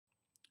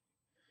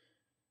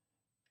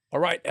All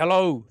right.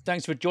 Hello.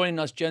 Thanks for joining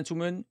us,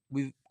 gentlemen.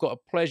 We've got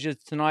a pleasure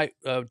tonight,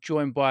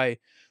 joined by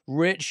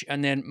Rich,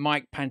 and then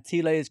Mike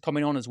Pantile is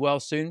coming on as well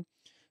soon.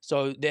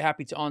 So they're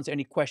happy to answer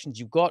any questions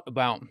you've got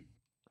about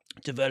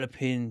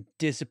developing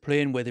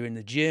discipline, whether in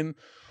the gym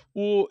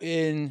or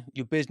in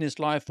your business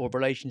life or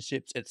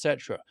relationships,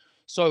 etc.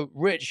 So,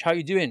 Rich, how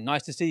you doing?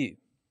 Nice to see you.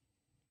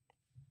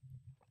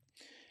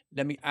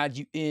 Let me add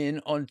you in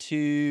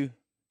onto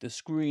the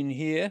screen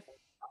here.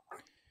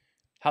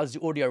 How's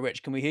the audio,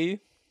 Rich? Can we hear you?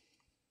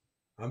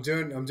 I'm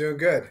doing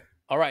good.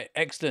 All right,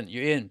 excellent.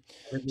 You're in.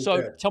 Pretty So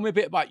good. tell me a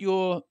bit about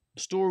your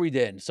story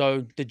then.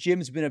 So the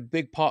gym's been a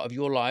big part of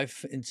your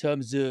life in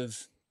terms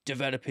of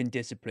developing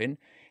discipline.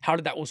 How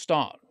did that all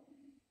start?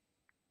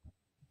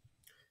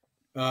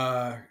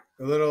 A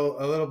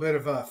little bit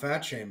of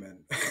fat shaming.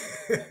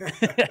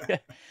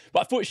 But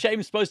I thought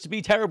shame's supposed to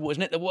be terrible,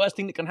 isn't it? The worst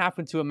thing that can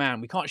happen to a man.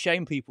 We can't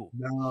shame people.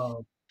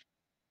 No,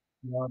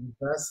 no,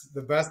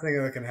 the best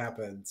thing that can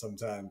happen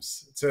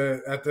sometimes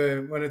to at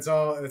the when it's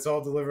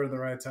all delivered at the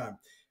right time.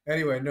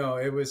 Anyway, no,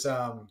 it was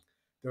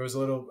there was a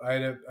little. I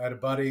had a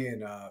buddy,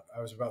 and I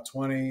was about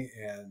 20,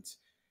 and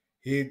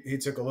he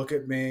took a look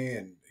at me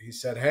and he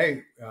said,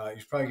 "Hey, you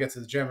should probably get to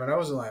the gym." And I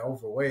wasn't like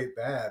overweight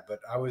bad, but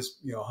I was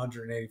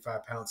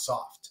 185 pounds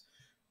soft,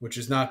 which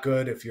is not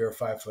good if you're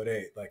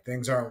 5'8". Like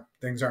things aren't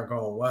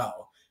going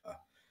well.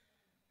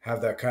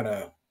 Have that kind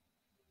of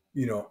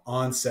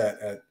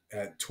onset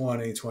at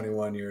 20,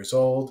 21 years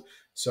old.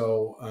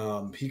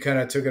 So he kind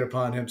of took it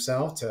upon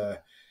himself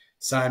to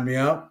sign me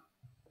up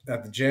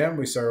at the gym.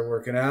 We started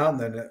working out, and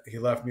then he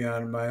left me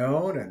on my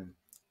own, and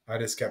I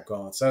just kept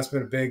going. So that's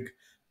been a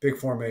big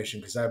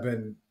formation because I've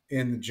been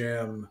in the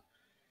gym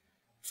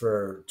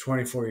for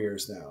 24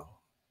 years now,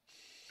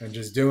 and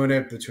just doing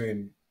it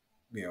between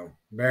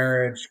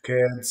marriage,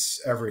 kids,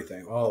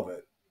 everything, all of it,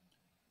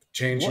 What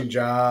changing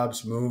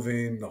jobs,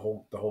 moving, the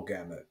whole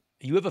gamut.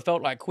 you ever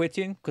felt like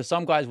quitting? Because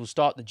some guys will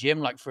start the gym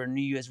like for a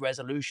New Year's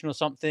resolution or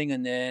something,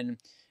 and then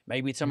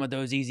maybe some of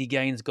those easy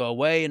gains go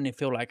away and they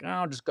feel like, oh,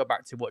 I'll just go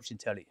back to watching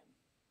telly.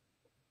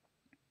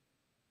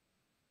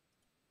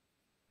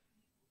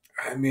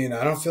 I mean,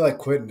 I don't feel like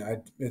quitting.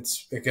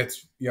 It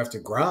gets you have to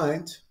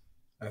grind.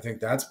 I think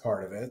that's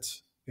part of it.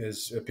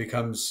 Is it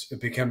becomes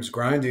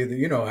grindy. That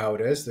you know how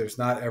it is. There's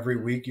not every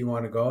week you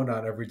want to go,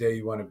 not every day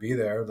you want to be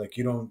there. Like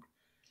you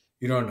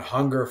don't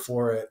hunger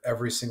for it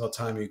every single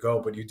time you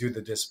go, but you do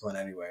the discipline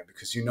anyway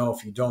because you know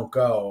if you don't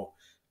go,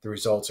 the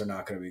results are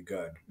not going to be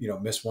good.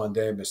 Miss one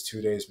day, miss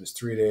 2 days, miss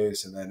 3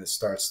 days, and then it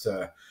starts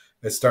to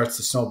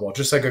snowball.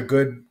 Just like a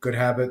good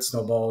habit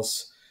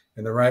snowballs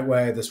in the right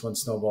way, this one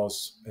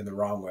snowballs in the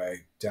wrong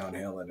way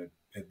downhill, and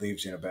it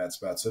leaves you in a bad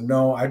spot. So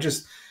no, I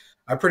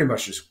pretty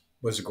much just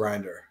was a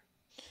grinder.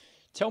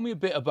 Tell me a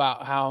bit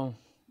about how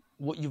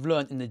what you've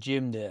learned in the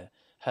gym there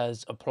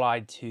has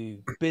applied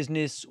to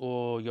business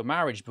or your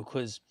marriage,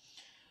 because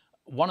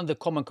one of the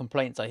common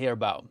complaints I hear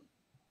about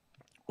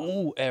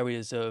all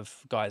areas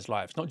of guys'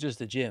 lives, not just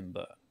the gym,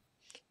 but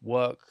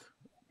work,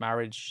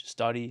 marriage,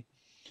 study,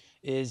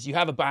 is you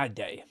have a bad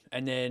day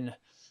and then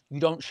you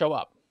don't show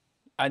up.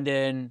 And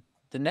then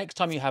the next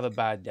time you have a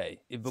bad day,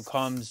 it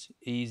becomes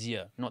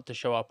easier not to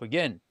show up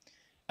again.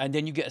 And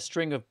then you get a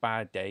string of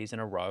bad days in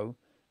a row,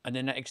 and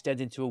then that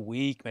extends into a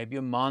week, maybe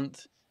a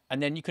month,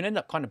 and then you can end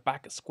up kind of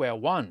back at square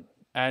one.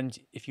 And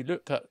if you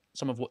look at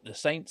some of what the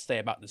saints say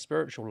about the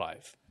spiritual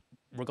life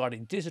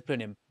regarding discipline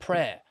and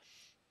prayer,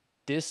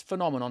 this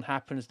phenomenon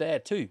happens there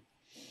too.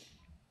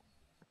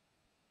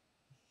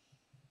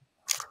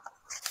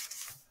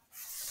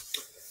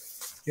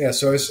 Yeah.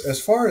 So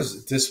as far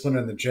as discipline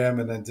in the gym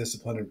and then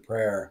discipline in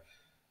prayer,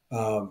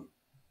 um,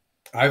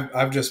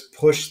 I've just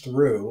pushed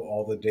through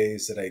all the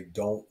days that I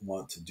don't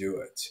want to do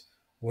it.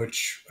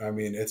 Which I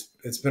mean,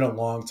 it's been a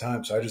long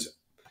time. So I just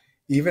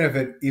even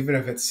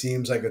if it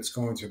seems like it's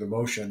going through the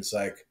motions,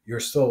 like you're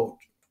still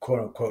quote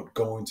unquote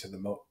going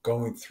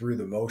through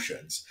the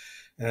motions.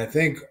 And I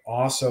think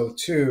also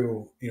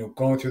too,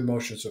 going through the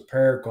motions of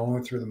prayer,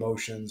 going through the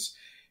motions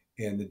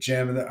in the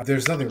gym, and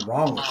there's nothing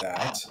wrong with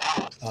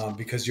that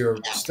because you're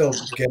still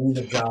getting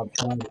the job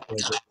done at the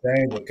end of the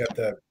day, and you'll get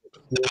the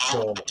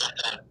spiritual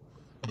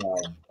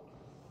um,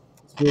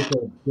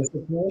 spiritual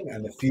discipline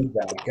and the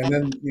feedback, and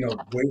then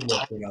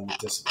weightlifting on the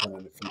discipline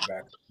and the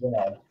feedback as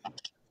well.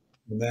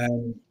 And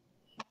then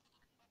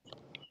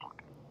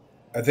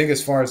I think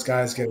as far as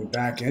guys getting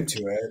back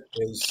into it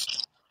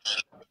is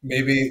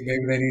maybe they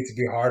need to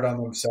be hard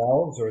on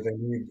themselves, or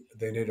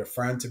they need a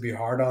friend to be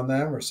hard on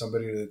them, or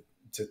somebody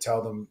to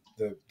tell them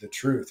the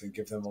truth and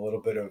give them a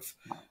little bit of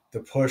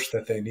the push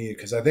that they need.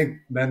 Because I think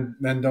men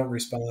don't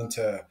respond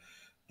to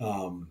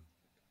um,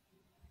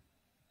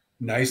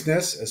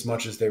 niceness as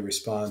much as they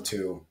respond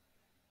to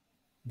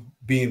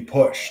being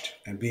pushed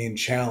and being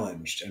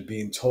challenged and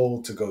being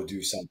told to go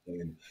do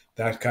something. And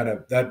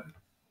that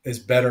is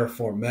better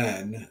for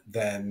men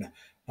than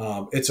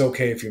it's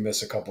okay if you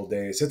miss a couple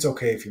days. It's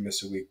okay if you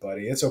miss a week,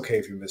 buddy. It's okay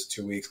if you miss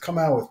 2 weeks. Come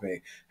out with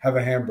me. Have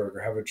a hamburger.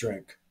 Have a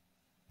drink.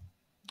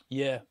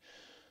 Yeah.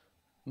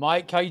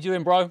 Mike, how you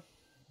doing, bro?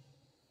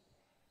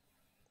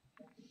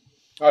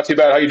 Not too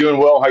bad. How you doing,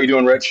 Will? How you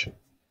doing, Rich?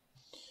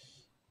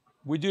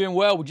 We're doing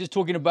well. We're just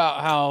talking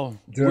about how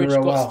Doing Rich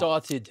real got well.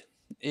 started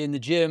in the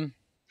gym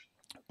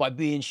by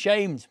being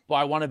shamed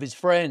by one of his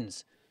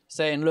friends,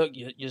 saying, "Look,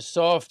 you're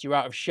soft, you're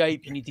out of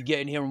shape, you need to get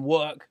in here and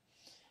work."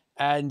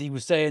 And he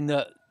was saying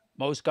that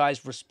most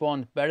guys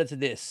respond better to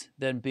this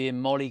than being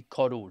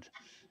mollycoddled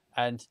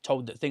and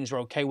told that things are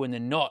okay when they're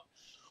not.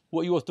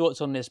 What are your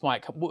thoughts on this,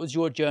 Mike? What was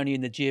your journey in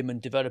the gym and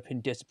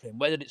developing discipline?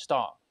 Where did it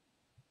start?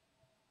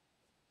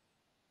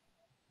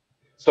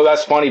 So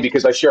that's funny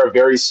because I share a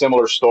very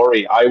similar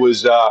story. I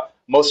was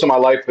most of my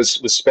life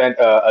was spent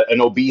an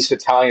obese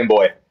Italian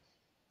boy.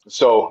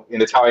 So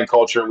in Italian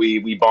culture,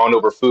 we bond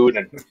over food,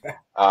 and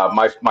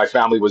my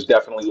family was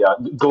definitely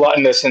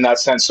gluttonous in that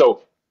sense.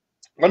 So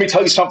let me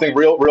tell you something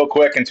real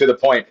quick and to the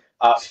point.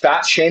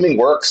 Fat shaming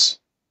works.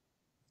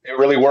 It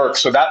really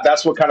works. So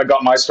that's what kind of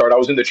got my start. I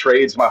was in the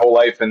trades my whole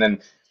life, and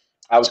then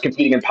I was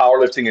competing in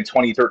powerlifting in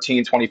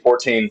 2013,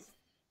 2014,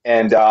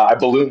 and I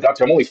ballooned up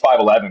to, I'm only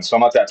 5'11", so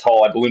I'm not that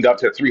tall. I ballooned up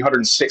to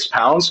 306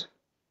 pounds,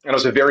 and I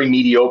was a very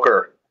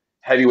mediocre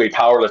heavyweight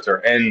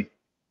powerlifter.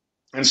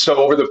 And so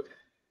over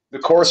the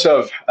course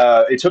of,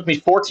 it took me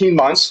 14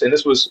 months, and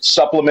this was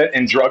supplement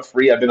and drug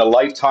free. I've been a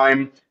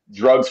lifetime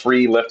drug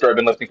free lifter. I've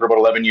been lifting for about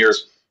 11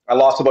 years. I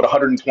lost about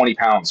 120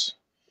 pounds.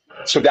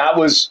 So that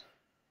was,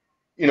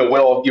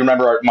 Will, you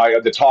remember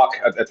the talk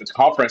at the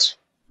conference,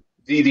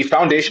 the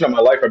foundation of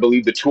my life, I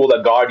believe the tool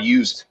that God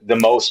used the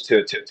most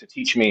to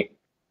teach me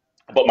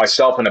about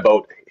myself and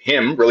about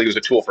him, really was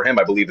a tool for him,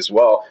 I believe, as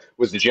well,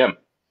 was the gym.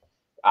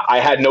 I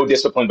had no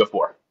discipline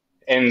before.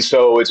 And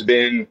so it's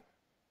been,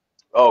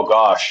 oh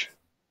gosh,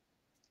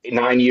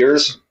 9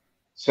 years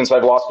since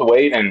I've lost the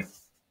weight. And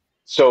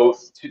so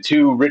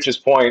to Rich's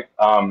point,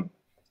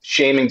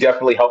 shaming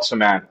definitely helps a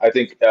man. I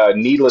think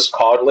needless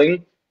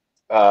coddling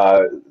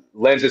uh,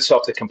 lends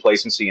itself to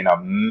complacency in a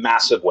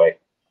massive way.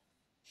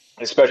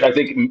 Especially, I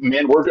think,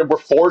 man, we're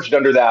forged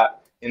under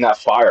that in that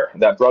fire,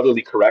 that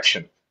brotherly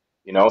correction,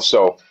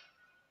 So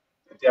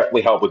it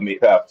definitely helped with me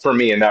for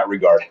me in that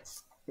regard.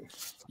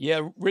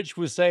 Yeah, Rich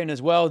was saying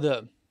as well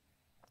that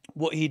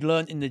what he'd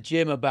learned in the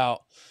gym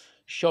about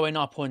showing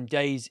up on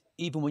days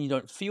even when you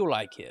don't feel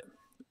like it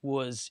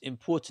was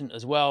important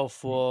as well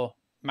for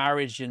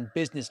marriage and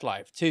business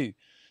life too.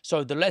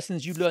 So the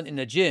lessons you learned in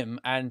the gym,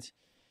 and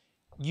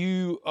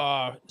you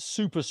are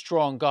super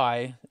strong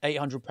guy,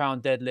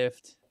 800-pound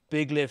deadlift,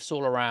 big lifts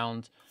all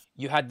around.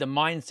 You had the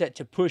mindset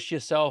to push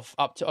yourself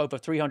up to over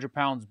 300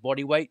 pounds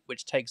body weight,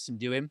 which takes some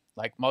doing.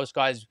 Like most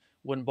guys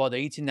wouldn't bother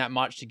eating that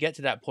much to get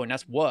to that point.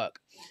 That's work.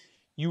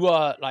 You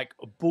are like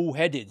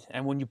bullheaded,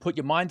 and when you put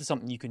your mind to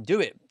something, you can do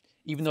it,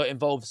 even though it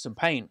involves some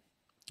pain.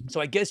 So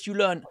I guess you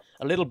learn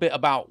a little bit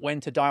about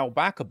when to dial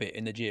back a bit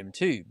in the gym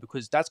too,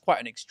 because that's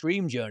quite an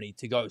extreme journey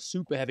to go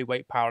super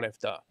heavyweight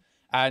powerlifter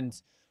and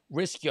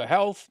risk your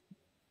health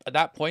at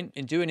that point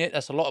in doing it.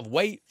 That's a lot of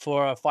weight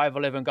for a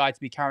 5'11" guy to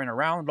be carrying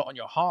around, a lot on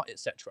your heart,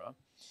 etc.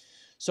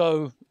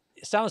 So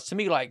it sounds to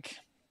me like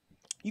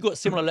you got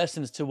similar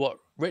lessons to what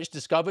Rich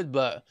discovered,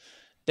 but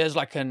there's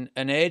like an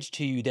edge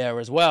to you there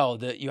as well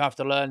that you have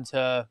to learn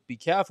to be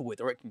careful with,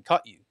 or it can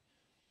cut you.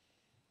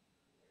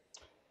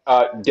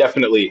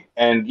 Definitely,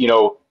 and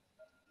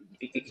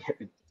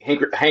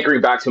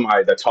hankering back to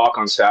my the talk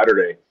on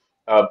Saturday,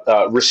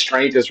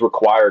 restraint is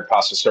required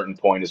past a certain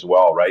point as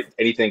well, right?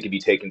 Anything can be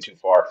taken too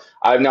far.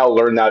 I've now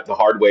learned that the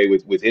hard way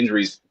with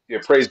injuries.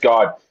 Praise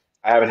God,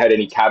 I haven't had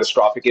any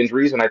catastrophic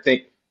injuries, and I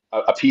think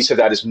a piece of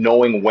that is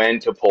knowing when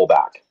to pull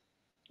back,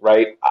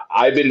 right?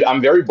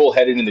 I'm very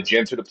bullheaded in the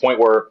gym to the point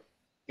where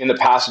in the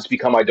past it's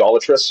become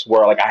idolatrous,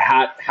 where like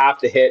have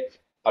to hit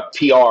a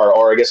PR,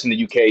 or I guess in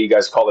the UK you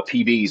guys call it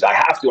PBs. I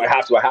have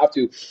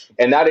to,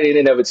 and that in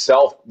and of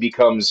itself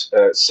becomes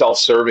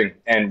self-serving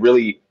and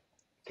really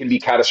can be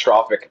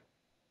catastrophic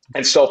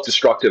and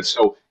self-destructive.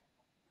 So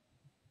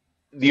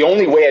the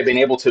only way I've been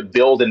able to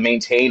build and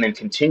maintain and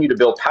continue to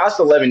build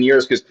past 11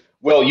 years, because,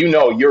 well,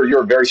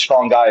 you're a very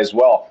strong guy as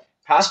well.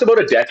 Past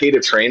about a decade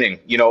of training,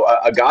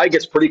 a guy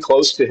gets pretty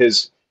close to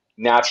his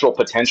natural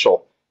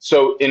potential.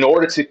 So in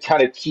order to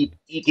kind of keep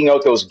eking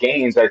out those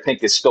gains, I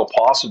think is still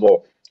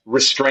possible.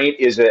 Restraint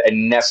is a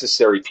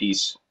necessary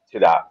piece to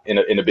that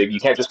in a big, you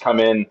can't just come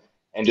in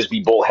and just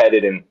be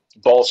bullheaded and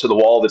balls to the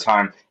wall all the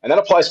time. And that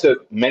applies to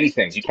many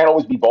things. You can't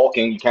always be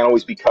bulking. You can't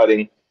always be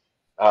cutting.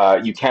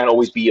 You can't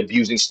always be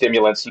abusing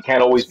stimulants. You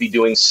can't always be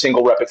doing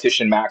single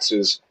repetition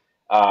maxes.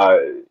 Uh,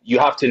 you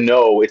have to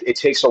know it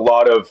takes a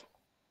lot of,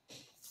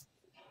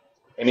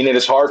 I mean, it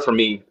is hard for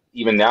me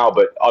even now,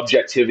 but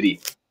objectivity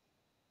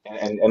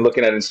and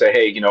looking at it and say,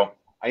 hey,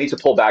 I need to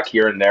pull back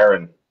here and there.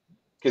 And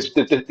because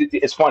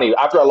it's funny,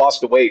 after I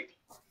lost the weight,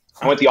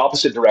 I went the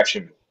opposite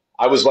direction.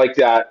 I was like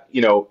that,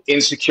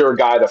 insecure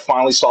guy that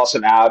finally saw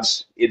some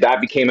abs.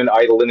 That became an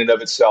idol in and of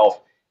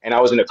itself. And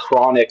I was in a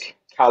chronic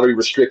calorie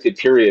restricted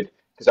period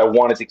because I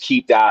wanted to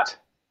keep that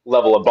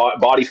level of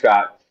body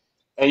fat.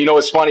 And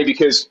it's funny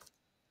because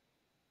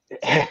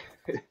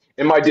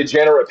in my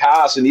degenerate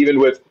past, and even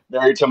with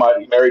married to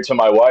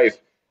my wife,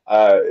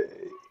 uh,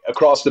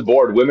 across the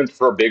board, women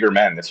prefer bigger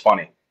men. It's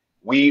funny.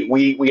 We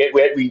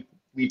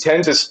we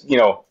tend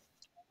to,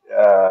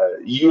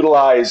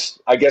 utilize,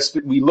 I guess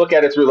we look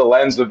at it through the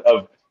lens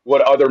of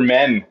what other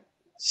men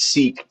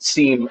seem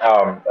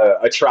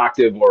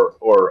attractive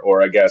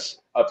or I guess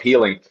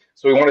appealing.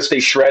 So we want to stay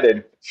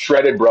shredded,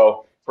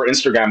 bro, for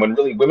Instagram when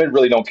really women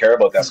really don't care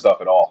about that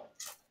stuff at all.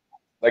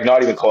 Like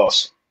not even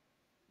close,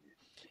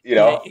 you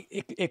Yeah, know?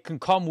 it can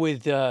come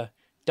with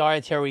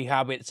dietary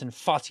habits and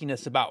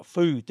fussiness about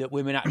food that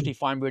women actually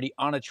find really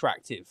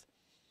unattractive.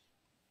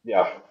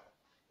 Yeah.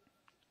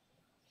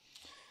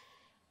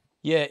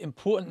 Yeah,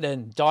 important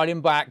then,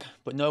 dialing back,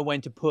 but know when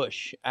to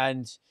push.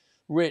 And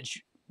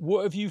Rich,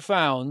 what have you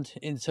found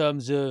in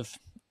terms of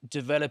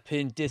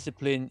developing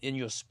discipline in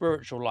your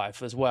spiritual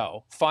life as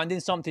well? Finding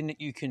something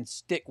that you can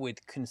stick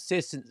with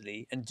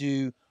consistently and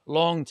do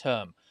long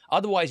term.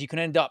 Otherwise, you can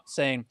end up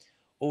saying,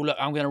 oh, look,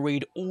 I'm going to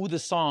read all the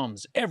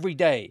Psalms every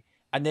day.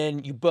 And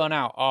then you burn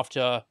out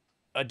after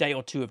a day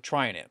or two of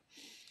trying it.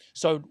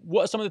 So,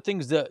 what are some of the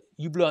things that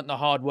you've learned the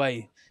hard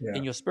way Yeah.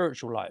 in your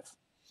spiritual life?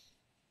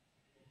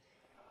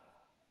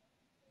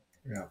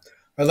 Yeah.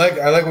 I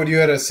like what you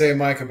had to say,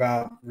 Mike,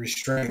 about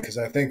restraint, because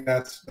I think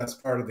that's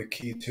part of the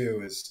key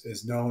too,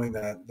 is knowing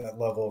that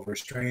level of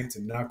restraint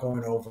and not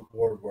going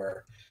overboard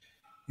where,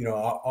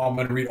 I'm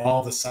going to read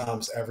all the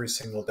Psalms every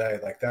single day.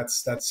 Like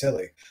that's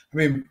silly. I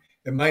mean,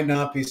 it might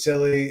not be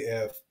silly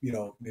if,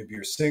 maybe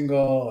you're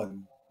single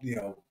and,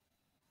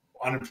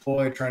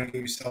 unemployed trying to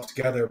get yourself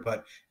together,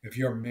 but if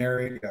you're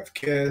married, you have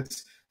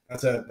kids,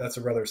 that's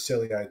a rather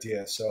silly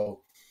idea.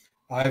 So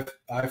I've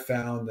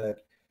found that,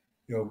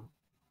 you know,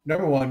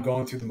 number one,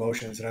 going through the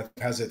motions and it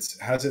has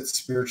its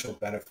spiritual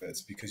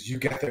benefits because you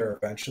get there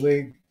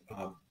eventually,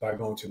 by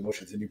going through the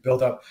motions, and you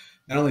build up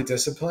not only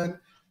discipline,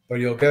 but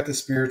you'll get the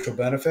spiritual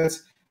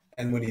benefits.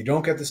 And when you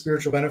don't get the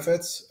spiritual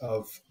benefits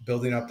of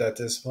building up that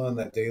discipline,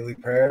 that daily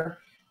prayer,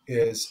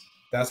 is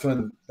that's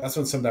when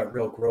some of that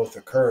real growth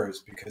occurs,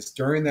 because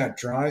during that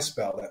dry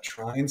spell, that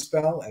trying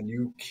spell, and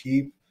you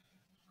keep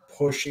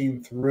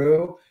pushing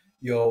through,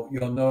 you'll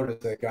notice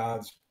that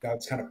God's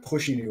kind of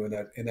pushing you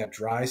in that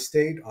dry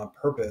state on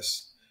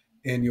purpose,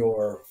 in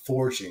your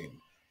forging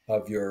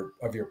of your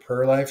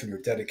prayer life and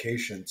your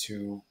dedication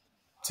to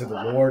the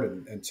Lord,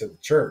 and to the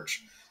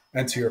church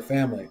and to your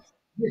family.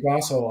 I think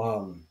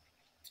also,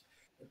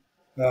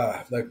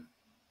 like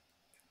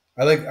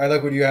I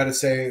like what you had to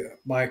say,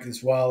 Mike,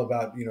 as well,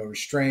 about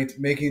restraint,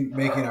 making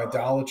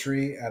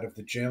idolatry out of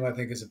the gym. I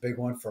think is a big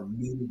one for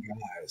many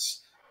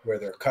guys, where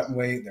they're cutting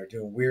weight, they're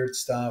doing weird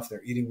stuff,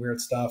 they're eating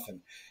weird stuff,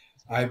 and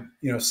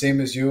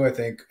same as you, I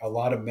think a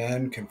lot of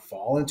men can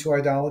fall into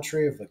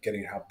idolatry of like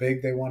getting how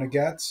big they want to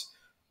get,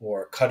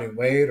 or cutting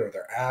weight, or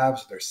their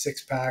abs, or their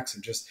six packs,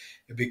 and just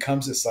it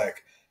becomes this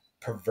like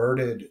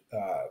perverted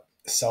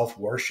self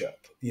worship.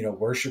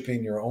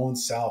 Worshiping your own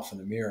self in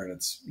the mirror, and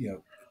it's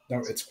no,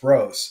 it's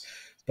gross.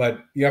 But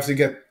you have to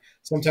get.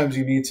 Sometimes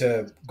you need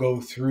to go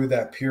through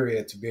that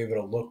period to be able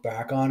to look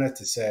back on it,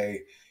 to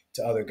say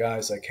to other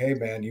guys like, "Hey,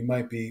 man, you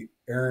might be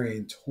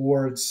erring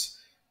towards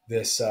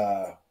this."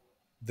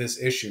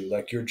 This issue.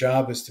 Like, your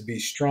job is to be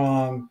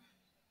strong,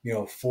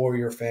 for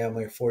your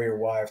family, for your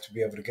wife, to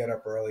be able to get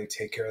up early,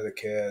 take care of the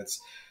kids,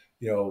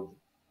 you know,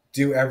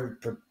 do every,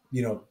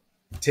 you know,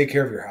 take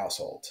care of your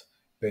household,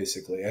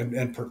 basically,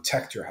 and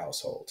protect your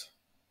household.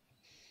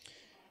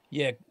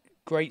 Yeah,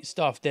 great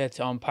stuff there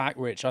to unpack,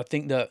 Rich. I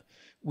think that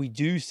we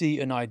do see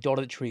an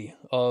idolatry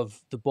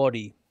of the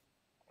body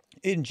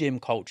in gym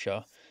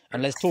culture.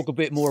 And let's talk a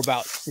bit more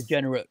about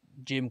degenerate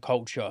gym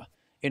culture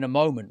in a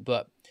moment.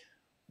 But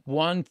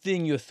one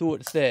thing your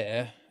thoughts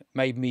there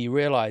made me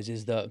realize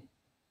is that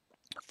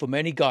for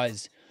many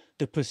guys,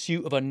 the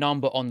pursuit of a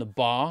number on the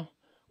bar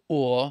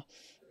or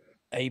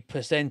a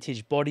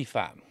percentage body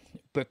fat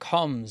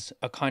becomes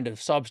a kind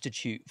of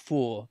substitute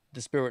for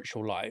the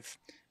spiritual life,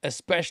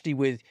 especially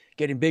with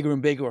getting bigger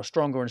and bigger or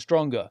stronger and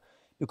stronger,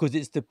 because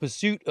it's the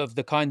pursuit of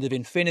the kind of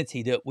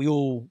infinity that we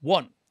all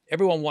want.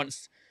 Everyone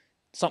wants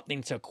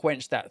something to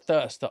quench that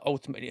thirst that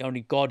ultimately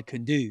only God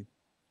can do.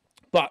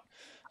 But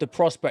the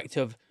prospect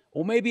of,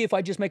 or maybe if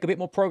I just make a bit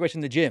more progress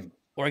in the gym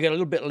or I get a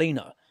little bit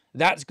leaner,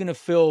 that's going to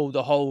fill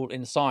the hole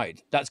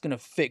inside. That's going to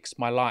fix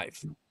my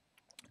life.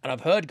 And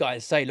I've heard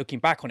guys say, looking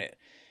back on it,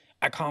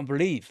 I can't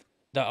believe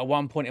that at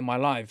one point in my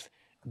life,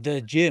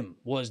 the gym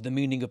was the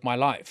meaning of my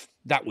life.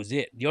 That was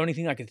it. The only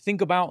thing I could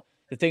think about,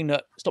 the thing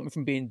that stopped me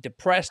from being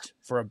depressed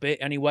for a bit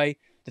anyway,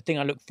 the thing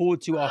I look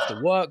forward to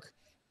after work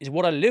is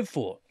what I live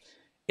for.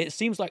 It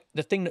seems like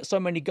the thing that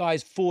so many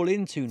guys fall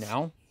into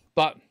now,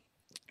 but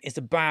it's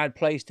a bad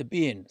place to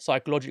be in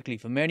psychologically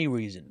for many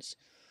reasons.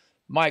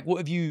 Mike, what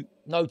have you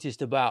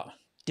noticed about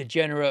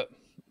degenerate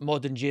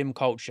modern gym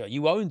culture?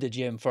 You owned the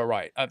gym for a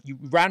right. You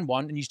ran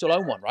one and you still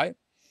own one, right?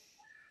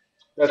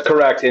 That's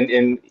correct. And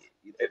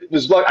it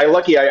was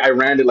lucky I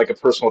ran it like a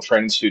personal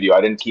training studio.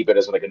 I didn't keep it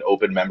as like an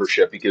open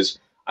membership because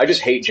I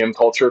just hate gym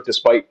culture.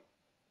 Despite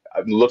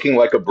I'm looking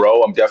like a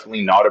bro, I'm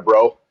definitely not a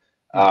bro.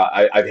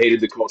 Hmm. I've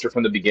hated the culture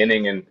from the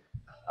beginning, and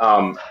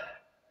um,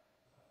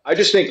 I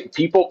just think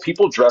people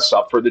dress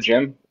up for the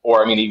gym,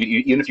 or I mean,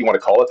 even if you want to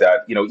call it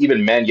that,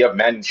 even men. You have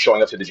men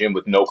showing up to the gym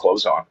with no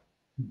clothes on.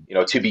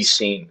 to be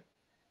seen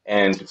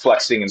and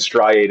flexing and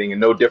striating,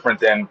 and no different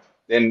than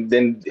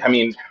I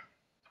mean,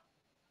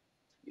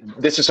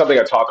 this is something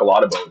I talk a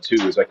lot about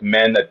too, is like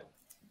men that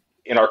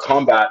in our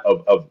combat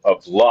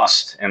of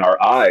lust and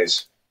our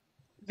eyes,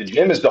 the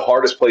gym is the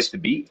hardest place to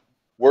be.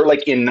 We're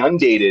like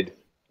inundated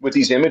with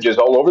these images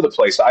all over the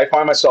place. I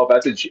find myself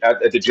at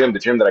the gym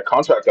that I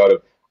contract out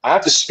of. I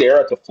have to stare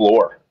at the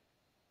floor.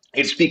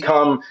 It's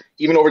become,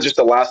 even over just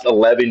the last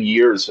 11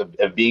 years of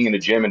being in the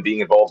gym and being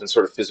involved in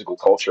sort of physical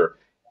culture,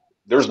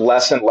 there's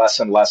less and less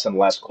and less and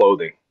less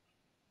clothing.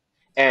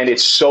 And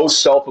it's so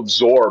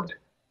self-absorbed to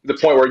the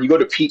point where you go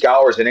to peak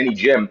hours in any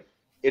gym,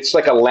 it's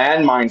like a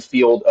landmine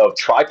field of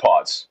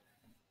tripods.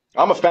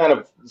 I'm a fan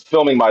of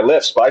filming my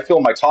lifts, but I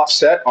film my top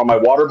set on my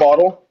water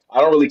bottle. I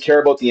don't really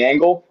care about the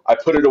angle. I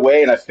put it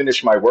away and I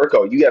finish my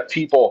workout. You have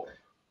people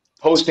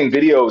posting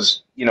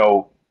videos,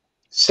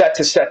 set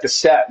to set to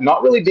set,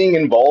 not really being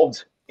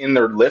involved in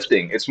their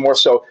lifting. It's more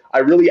so, I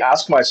really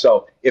ask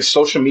myself, if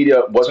social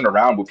media wasn't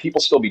around, would people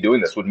still be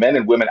doing this? Would men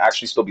and women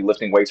actually still be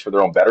lifting weights for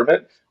their own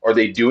betterment? Or are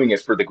they doing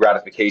it for the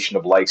gratification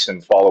of likes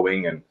and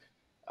following and,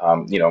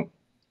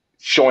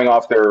 showing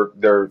off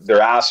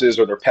their asses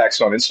or their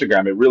pecs on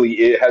Instagram?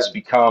 It has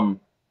become,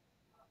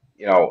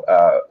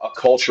 a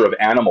culture of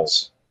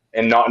animals,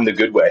 and not in the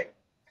good way.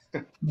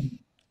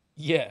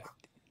 Yeah,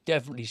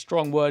 definitely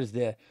strong words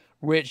there.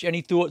 Rich,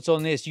 any thoughts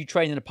on this? You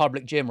train in a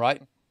public gym,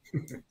 right?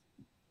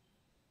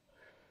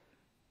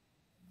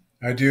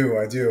 I do,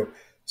 I do.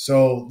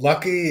 So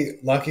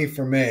lucky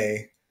for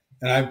me,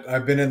 and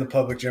I've been in the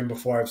public gym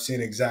before. I've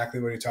seen exactly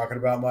what you're talking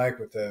about, Mike,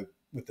 with the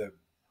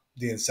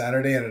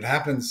insanity, and it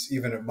happens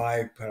even at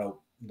my kind of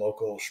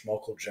local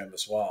schmokel gym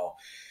as well.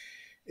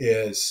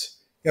 Is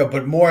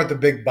but more at the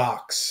big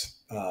box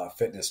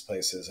fitness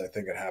places. I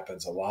think it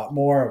happens a lot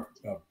more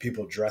of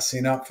people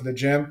dressing up for the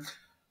gym.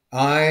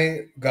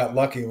 I got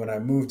lucky when I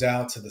moved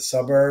out to the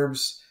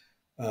suburbs.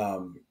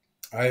 Um,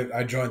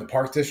 I joined the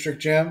Park District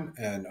gym,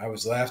 and I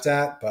was laughed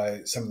at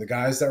by some of the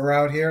guys that were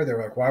out here. They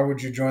were like, "Why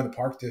would you join the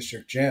Park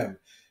District gym?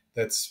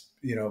 That's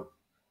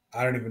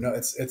I don't even know.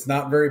 It's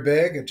not very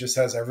big. It just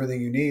has everything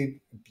you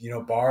need.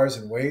 Bars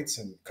and weights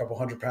and a couple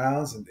 100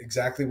 pounds and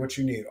exactly what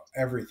you need.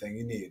 Everything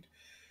you need.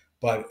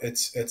 But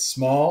it's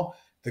small.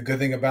 The good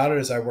thing about it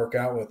is I work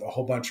out with a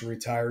whole bunch of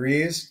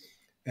retirees,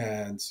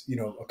 and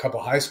a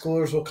couple high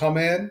schoolers will come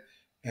in,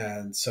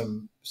 and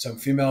some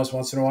females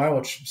once in a while.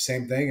 Which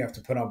same thing, you have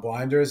to put on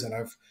blinders, and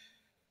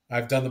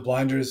I've done the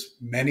blinders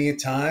many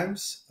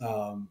times.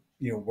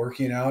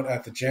 Working out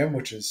at the gym,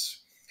 which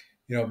is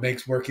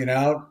makes working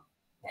out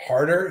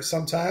harder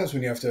sometimes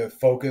when you have to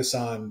focus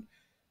on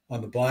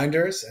the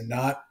blinders and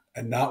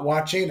not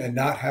watching and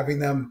not having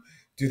them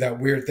do that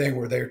weird thing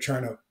where they're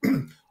trying to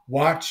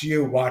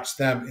watch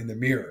them in the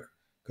mirror,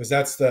 because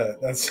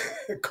that's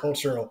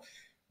cultural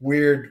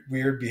weird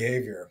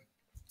behavior.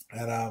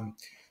 And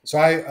so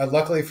I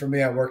luckily for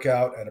me, I work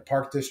out at a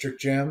Park District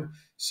gym,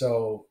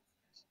 so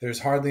there's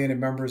hardly any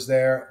members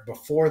there.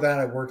 Before that,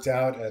 I worked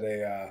out at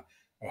a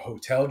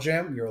hotel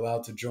gym. You're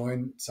allowed to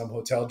join some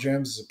hotel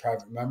gyms as a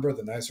private member,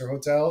 the nicer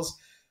hotels.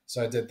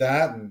 So I did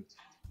that, and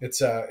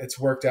it's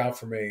worked out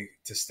for me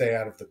to stay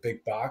out of the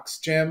big box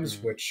gyms,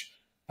 Mm. which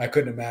I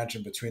couldn't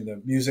imagine between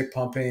the music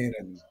pumping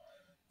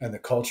and the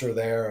culture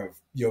there of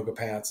yoga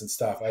pants and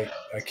stuff. I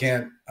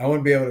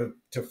wouldn't be able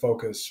to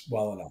focus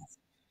well enough.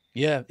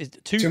 Yeah,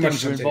 two Too much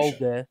things are involved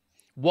temptation. there.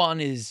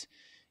 One is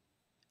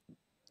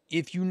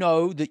if you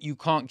know that you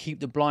can't keep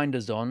the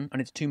blinders on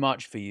and it's too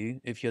much for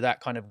you, if you're that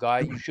kind of guy,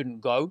 you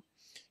shouldn't go.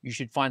 You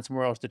should find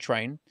somewhere else to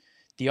train.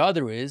 The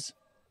other is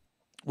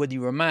whether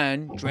you're a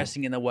man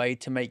dressing in a way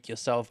to make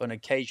yourself an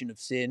occasion of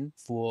sin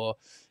for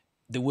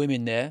the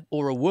women there,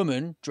 or a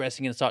woman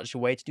dressing in such a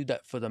way to do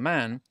that for the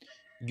man,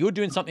 you're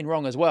doing something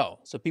wrong as well.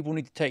 So people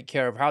need to take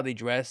care of how they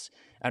dress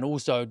and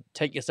also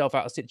take yourself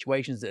out of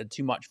situations that are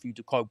too much for you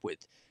to cope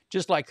with.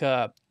 Just like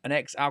an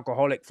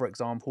ex-alcoholic, for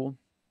example,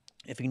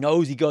 if he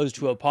knows he goes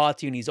to a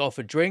party and he's off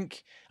a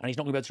drink and he's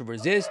not going to be able to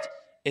resist,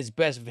 it's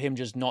best for him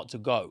just not to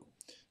go.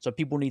 So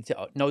people need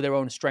to know their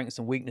own strengths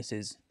and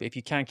weaknesses. But if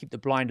you can keep the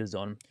blinders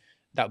on,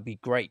 that would be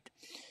great.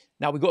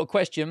 Now we've got a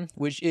question,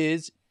 which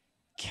is,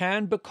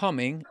 can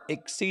becoming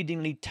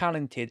exceedingly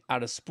talented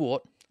at a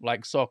sport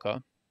like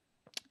soccer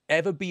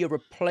ever be a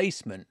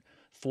replacement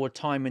for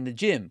time in the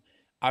gym?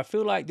 I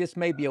feel like this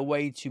may be a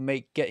way to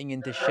make getting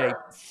into shape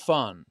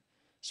fun.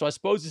 So I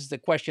suppose this is a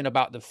question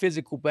about the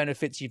physical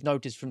benefits you've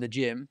noticed from the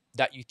gym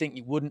that you think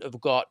you wouldn't have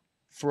got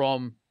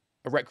from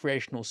a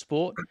recreational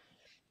sport.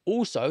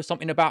 Also,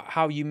 something about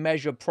how you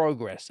measure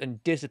progress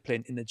and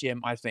discipline in the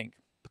gym, I think,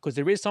 because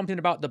there is something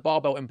about the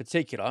barbell in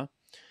particular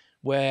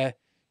where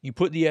you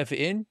put the effort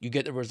in, you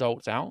get the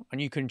results out, and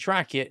you can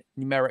track it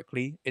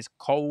numerically. It's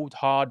cold,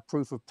 hard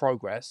proof of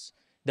progress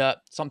that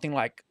something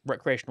like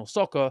recreational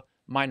soccer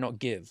might not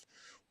give.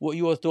 What are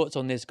your thoughts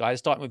on this, guys?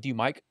 Starting with you,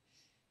 Mike.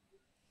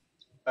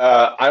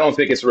 I don't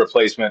think it's a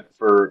replacement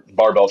for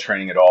barbell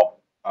training at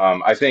all.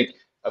 I think,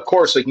 of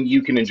course, like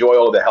you can enjoy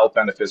all the health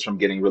benefits from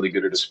getting really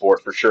good at a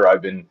sport for sure.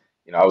 I've been,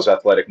 I was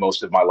athletic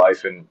most of my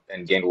life and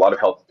gained a lot of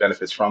health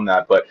benefits from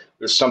that. But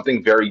there's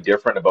something very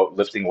different about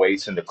lifting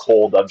weights and the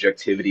cold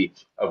objectivity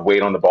of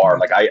weight on the bar.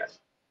 Like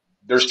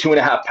there's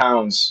 2.5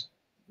 pounds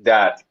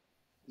that,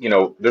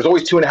 there's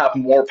always 2.5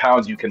 more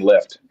pounds you can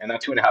lift, and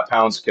that 2.5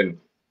 pounds can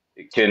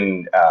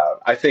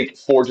I think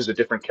forges a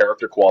different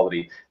character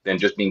quality than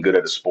just being good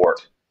at a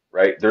sport,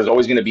 right? There's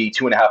always going to be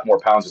 2.5 more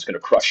pounds that's going to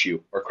crush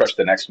you or crush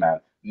the next man.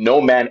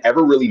 No man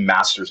ever really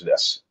masters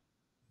this,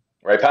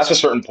 right? Past a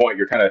certain point,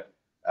 you're kind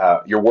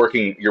of you're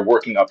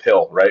working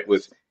uphill, right?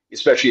 With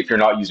especially if you're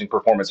not using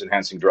performance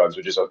enhancing drugs,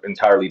 which is an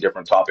entirely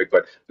different topic.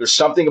 But there's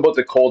something about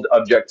the cold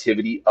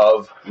objectivity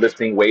of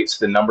lifting weights,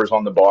 the numbers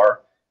on the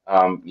bar.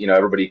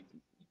 Everybody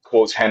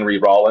quotes Henry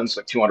Rollins,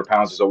 like 200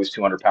 pounds is always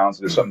 200 pounds.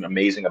 There's something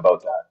amazing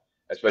about that,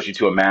 especially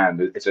to a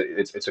man.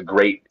 It's a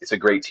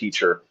great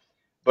teacher,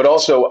 but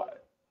also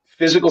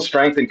physical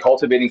strength and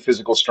cultivating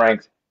physical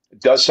strength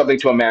does something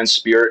to a man's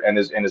spirit and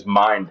his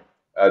mind.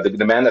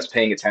 The man that's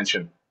paying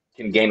attention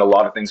can gain a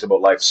lot of things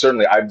about life.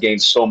 Certainly, I've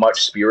gained so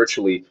much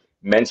spiritually,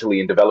 mentally,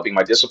 in developing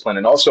my discipline,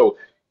 and also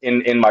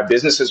in my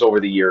businesses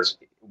over the years.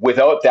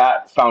 Without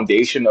that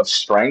foundation of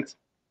strength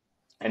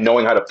and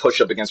knowing how to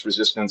push up against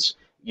resistance,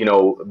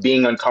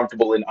 being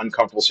uncomfortable in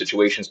uncomfortable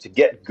situations to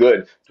get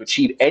good, to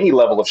achieve any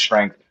level of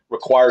strength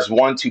requires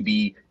one to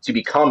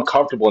become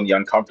comfortable in the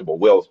uncomfortable.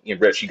 Will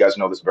and Rich, you guys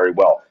know this very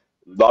well.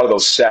 A lot of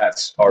those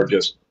sets are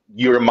just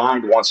your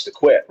mind wants to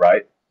quit,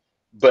 right?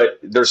 But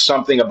there's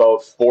something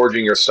about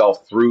forging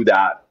yourself through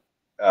that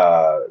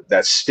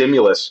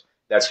stimulus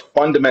that's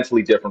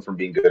fundamentally different from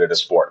being good at a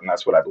sport, and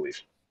that's what I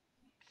believe.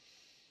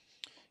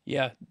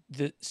 Yeah,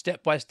 the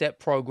step by step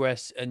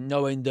progress and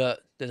knowing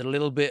that there's a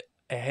little bit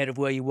ahead of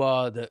where you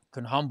are that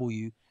can humble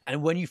you.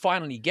 And when you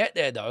finally get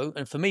there, though,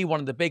 and for me, one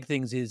of the big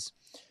things is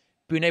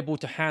being able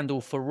to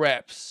handle for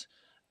reps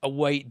a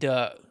weight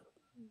that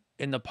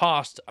in the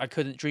past I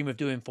couldn't dream of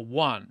doing for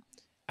one.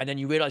 And then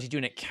you realize you're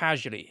doing it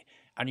casually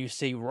and you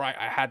see, right,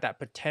 I had that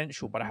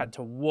potential, but I had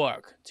to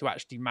work to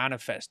actually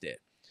manifest it.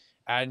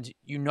 And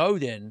you know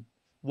then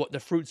what the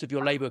fruits of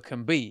your labor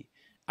can be.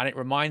 And it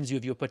reminds you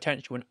of your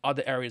potential in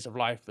other areas of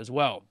life as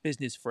well.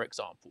 Business, for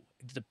example.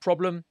 If the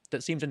problem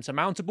that seems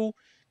insurmountable,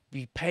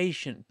 be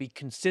patient, be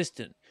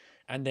consistent.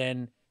 And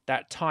then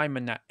that time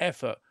and that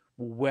effort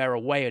will wear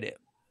away at it.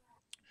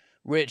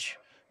 Rich,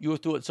 your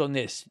thoughts on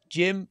this?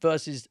 Gym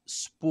versus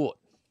sport.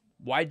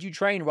 Why do you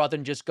train rather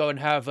than just go and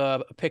have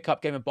a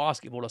pickup game of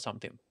basketball or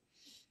something?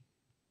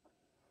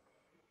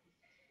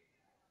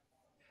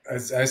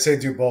 I say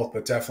do both,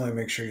 but definitely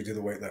make sure you do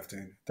the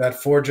weightlifting. That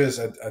forges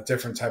a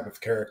different type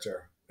of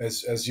character.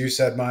 As you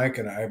said, Mike,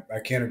 and I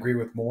can't agree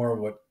with more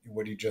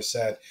what you just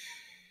said.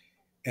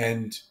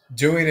 And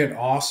doing it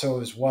also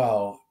as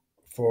well,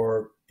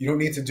 for you don't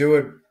need to do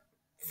it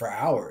for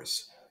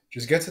hours.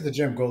 Just get to the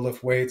gym, go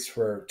lift weights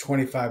for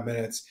 25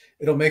 minutes.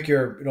 It'll make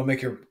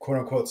your quote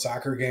unquote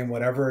soccer game,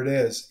 whatever it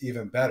is,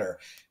 even better.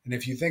 And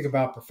if you think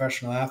about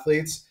professional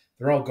athletes,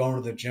 they're all going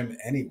to the gym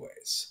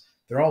anyways.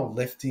 They're all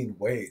lifting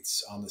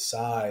weights on the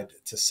side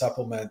to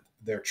supplement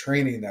their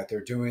training that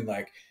they're doing,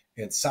 like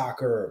in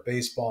soccer or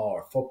baseball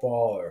or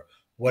football or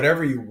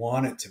whatever you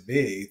want it to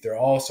be. They're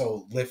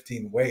also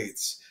lifting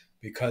weights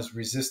because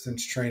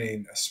resistance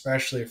training,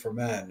 especially for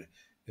men,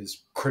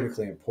 is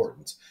critically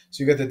important.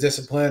 So you get the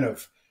discipline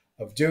of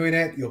doing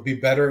it. You'll be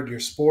better at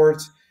your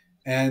sport,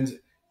 and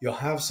you'll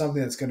have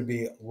something that's going to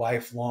be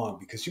lifelong,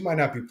 because you might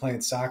not be playing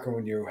soccer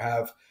when you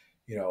have,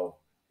 you know,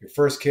 your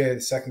first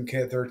kid, second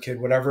kid, third kid,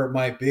 whatever it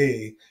might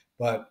be.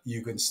 But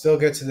you can still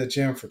get to the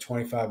gym for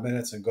 25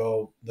 minutes and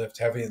go lift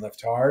heavy and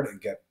lift hard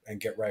and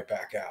get right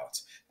back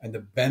out. And the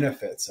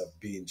benefits of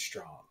being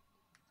strong.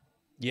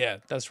 Yeah,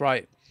 that's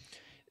right.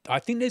 I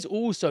think there's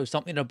also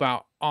something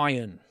about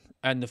iron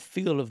and the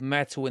feel of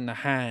metal in the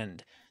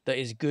hand that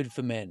is good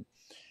for men.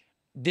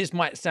 This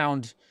might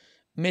sound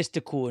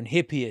mystical and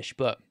hippie-ish,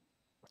 but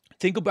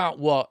think about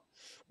what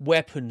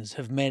weapons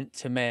have meant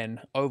to men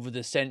over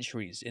the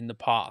centuries in the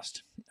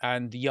past,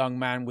 and the young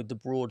man with the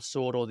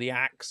broadsword or the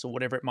axe or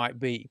whatever it might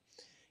be.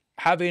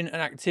 Having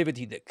an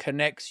activity that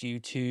connects you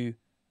to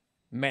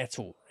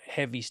metal,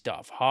 heavy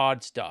stuff,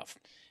 hard stuff,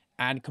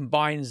 and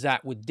combines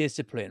that with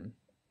discipline,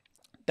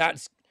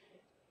 that's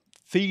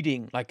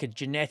feeding like a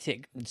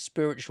genetic and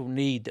spiritual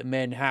need that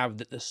men have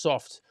that the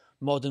soft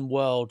modern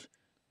world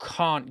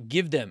can't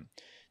give them.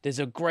 There's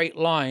a great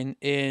line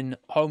in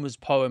Homer's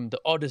poem,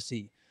 The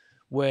Odyssey,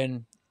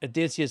 when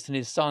Odysseus and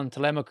his son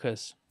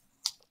Telemachus,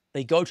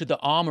 they go to the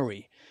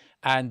armory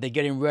and they're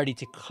getting ready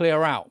to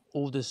clear out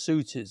all the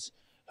suitors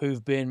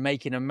who've been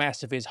making a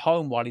mess of his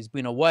home while he's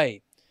been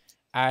away.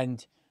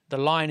 And the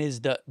line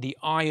is that the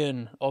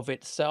iron of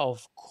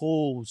itself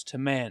calls to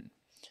men.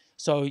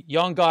 So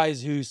young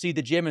guys who see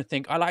the gym and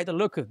think, I like the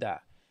look of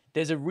that.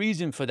 There's a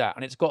reason for that.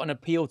 And it's got an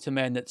appeal to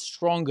men that's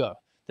stronger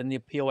than the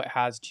appeal it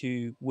has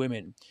to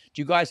women.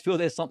 Do you guys feel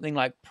there's something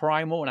like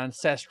primal and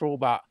ancestral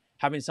about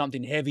having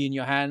something heavy in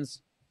your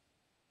hands?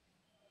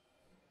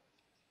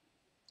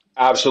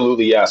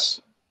 Absolutely,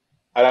 yes.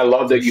 And I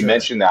love For that you sure.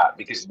 mentioned that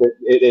because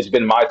it's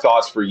been my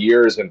thoughts for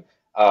years. And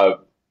uh,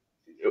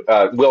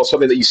 Will,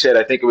 something that you said,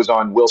 I think it was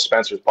on Will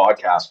Spencer's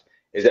podcast,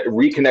 is that it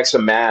reconnects a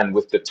man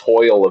with the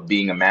toil of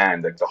being a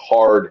man, like the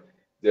hard,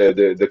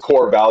 the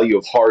core value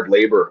of hard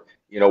labor.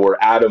 You know, where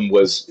Adam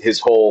was his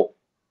whole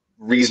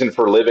reason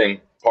for living.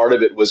 Part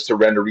of it was to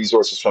render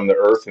resources from the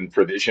earth and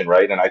provision,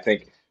 right? And I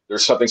think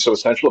there's something so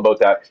essential about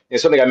that. And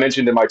something I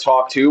mentioned in my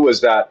talk too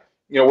was that,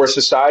 you know, we're a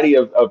society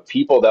of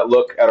people that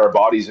look at our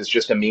bodies as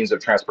just a means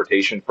of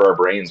transportation for our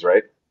brains,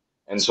 right?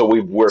 And so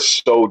we're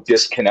so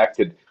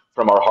disconnected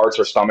from our hearts,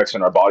 our stomachs,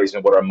 and our bodies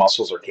and what our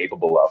muscles are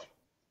capable of,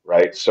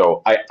 right?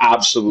 So I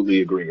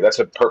absolutely agree. That's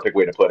a perfect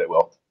way to put it,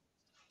 Will.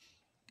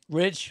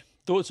 Rich,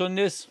 thoughts on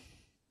this?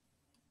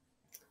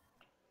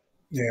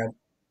 Yeah,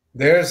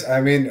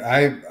 I mean,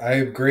 I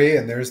agree,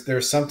 and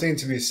there's something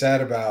to be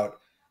said about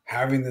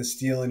having the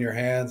steel in your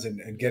hands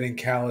and getting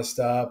calloused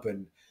up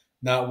and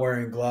not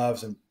wearing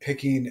gloves and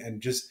picking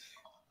and just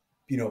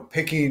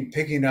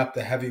picking up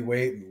the heavy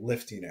weight and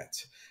lifting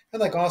it,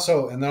 and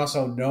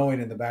also knowing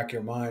in the back of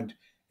your mind,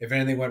 if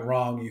anything went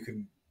wrong, you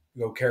can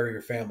go carry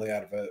your family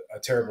out of a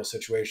terrible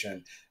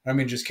situation. I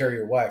mean, just carry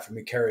your wife. I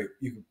mean,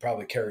 you could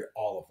probably carry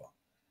all of them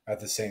at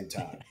the same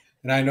time.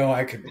 And I know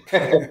I could.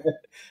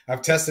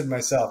 I've tested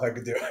myself. I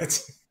could do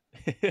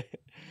it.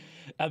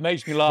 That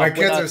makes me My laugh.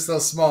 kids are still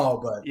small,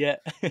 but Yeah.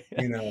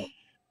 you know,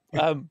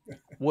 um,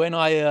 when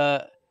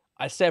I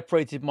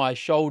separated my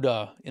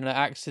shoulder in an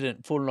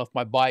accident falling off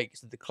my bike,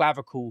 so the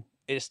clavicle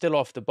is still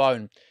off the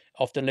bone,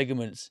 off the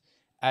ligaments,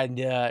 and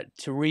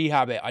to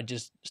rehab it, I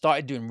just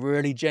started doing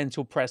really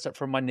gentle press up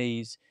from my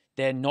knees,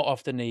 then not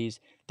off the knees.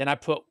 Then I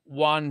put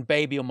one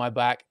baby on my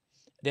back,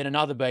 then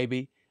another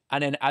baby,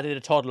 and then added a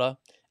toddler,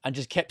 and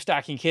just kept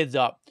stacking kids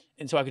up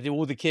until I could do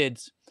all the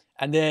kids,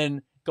 and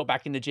then got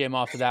back in the gym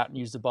after that and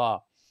used the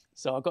bar.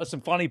 So I've got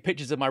some funny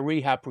pictures of my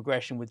rehab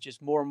progression with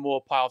just more and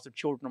more piles of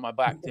children on my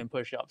back doing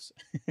push-ups.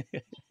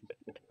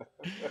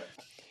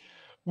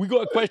 We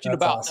got a question that's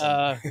about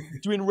awesome.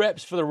 doing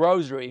reps for the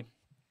rosary.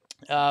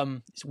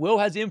 Will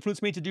has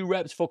influenced me to do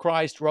reps for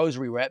Christ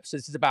rosary reps.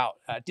 This is about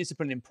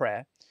discipline in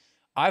prayer.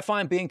 I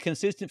find being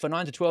consistent for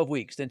 9 to 12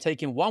 weeks, then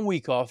taking 1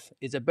 week off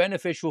is a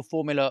beneficial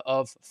formula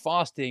of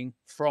fasting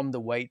from the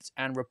weights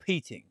and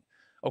repeating.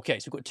 Okay,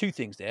 so we've got two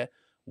things there.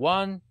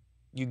 One,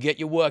 you get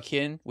your work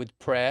in with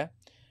prayer,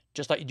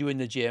 just like you do in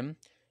the gym.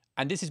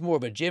 And this is more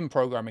of a gym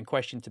programming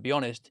question, to be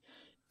honest.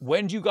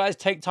 When do you guys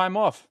take time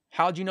off?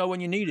 How do you know when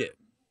you need it?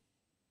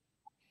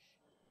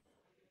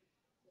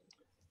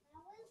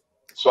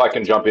 So I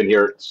can jump in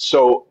here.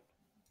 So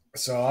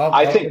So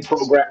I I'll think put.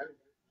 program.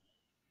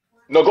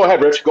 No, go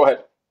ahead, Rich. Go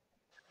ahead.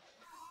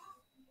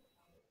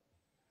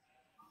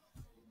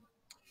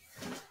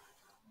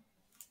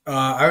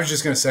 I was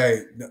just gonna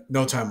say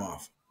no time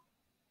off.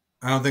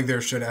 I don't think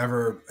there should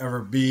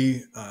ever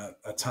be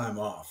a time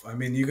off. I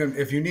mean, you can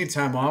if you need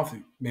time off,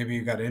 maybe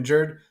you got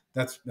injured.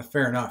 That's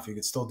fair enough. You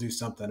could still do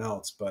something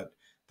else, but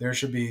there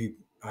should be.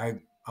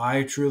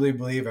 I truly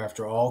believe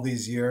after all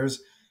these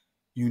years,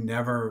 you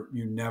never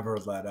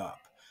let up.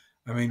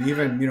 I mean,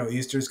 even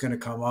Easter's going to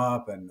come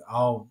up, and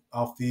I'll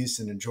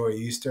feast and enjoy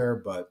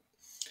Easter, but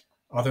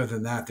other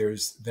than that,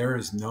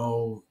 there's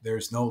no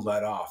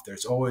let off.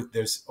 There's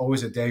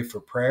always a day for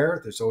prayer.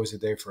 There's always a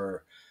day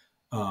for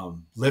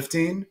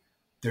lifting.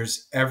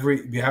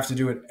 You have to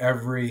do it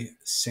every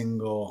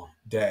single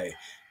day.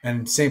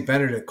 And Saint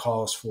Benedict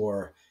calls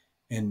for,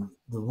 in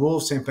the rule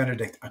of Saint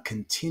Benedict, a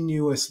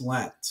continuous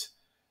Lent,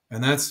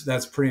 and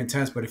that's pretty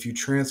intense. But if you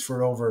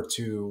transfer it over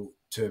to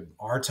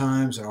our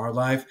times and our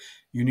life,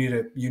 you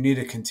need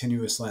a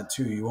continuous Lent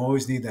too. You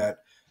always need that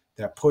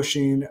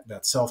pushing,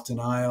 that self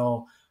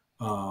denial,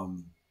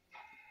 um,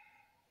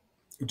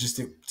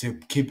 just to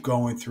keep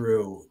going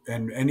through,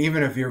 and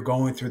even if you're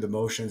going through the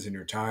motions and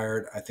you're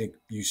tired, I think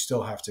you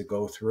still have to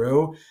go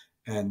through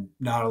and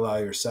not allow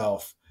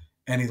yourself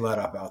any let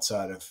up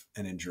outside of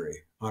an injury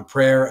on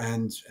prayer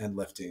and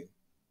lifting.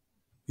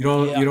 you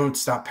don't Yeah. you don't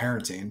stop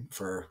parenting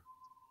for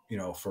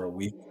a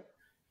week.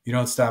 You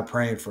don't stop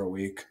praying for a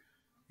week.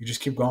 You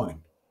just keep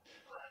going.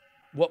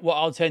 What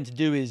I'll tend to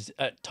do is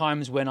at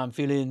times when I'm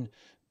feeling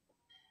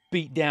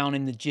beat down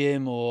in the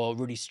gym or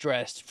really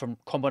stressed from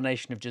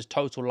combination of just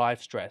total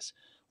life stress,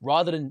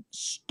 rather than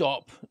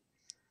stop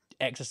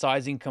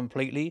exercising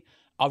completely,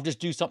 I'll just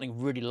do something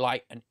really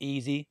light and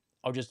easy.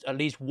 I'll just at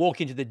least walk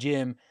into the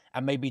gym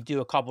and maybe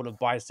do a couple of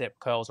bicep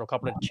curls or a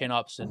couple of chin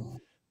ups and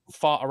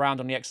fart around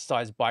on the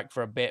exercise bike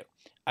for a bit.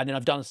 And then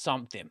I've done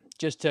something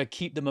just to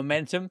keep the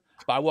momentum,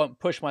 but I won't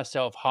push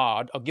myself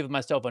hard. I'll give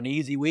myself an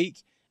easy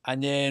week.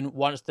 And then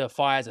once the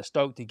fires are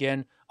stoked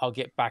again, I'll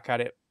get back at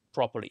it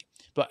properly.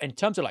 But in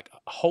terms of like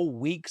whole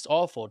weeks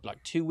off or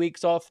like 2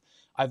 weeks off,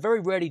 I very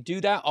rarely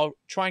do that. I'll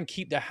try and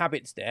keep the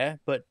habits there,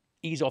 but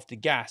ease off the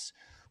gas.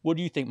 What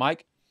do you think,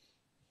 Mike?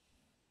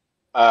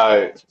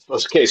 Uh,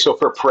 okay, so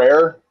for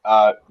prayer,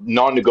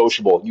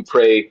 non-negotiable. You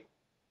pray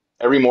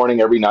every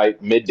morning, every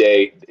night,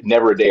 midday,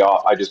 never a day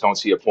off. I just don't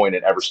see a point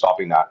in ever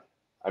stopping that.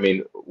 I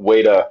mean,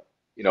 way to,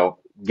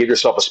 give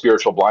yourself a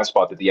spiritual blind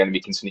spot that the enemy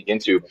can sneak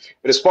into.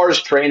 But as far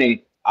as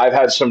training, I've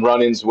had some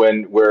run-ins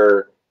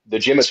where the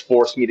gym has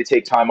forced me to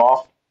take time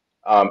off.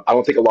 I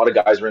don't think a lot of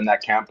guys are in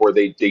that camp where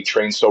they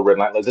train so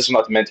relentless. This is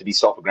not meant to be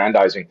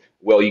self-aggrandizing.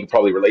 Will, you can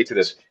probably relate to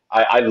this.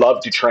 I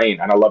love to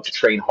train and I love to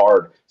train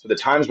hard. So the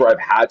times where I've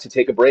had to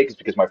take a break is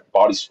because my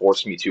body's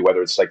forced me to,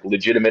 whether it's like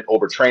legitimate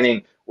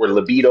overtraining or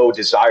libido,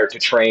 desire to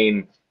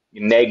train,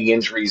 nagging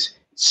injuries,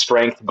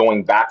 strength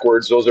going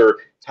backwards. Those are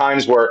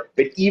times where,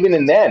 but even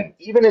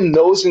in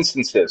those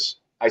instances,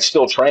 I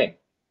still train.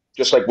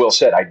 Just like Will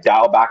said, I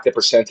dial back the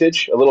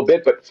percentage a little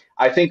bit, but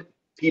I think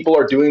people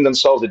are doing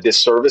themselves a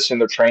disservice in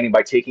their training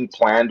by taking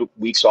planned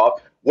weeks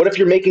off. What if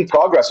you're making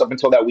progress up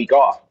until that week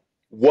off?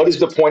 What is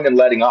the point in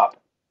letting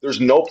up? There's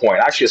no point.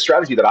 Actually, a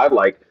strategy that I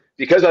like,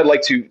 because I'd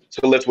like to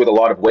lift with a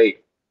lot of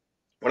weight,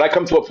 when I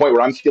come to a point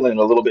where I'm feeling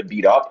a little bit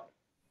beat up,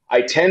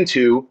 I tend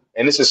to,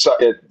 and this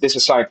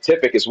is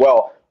scientific as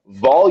well.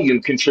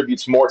 Volume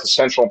contributes more to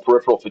central and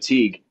peripheral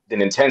fatigue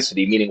than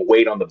intensity, meaning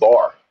weight on the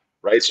bar,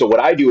 right? So what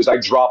I do is I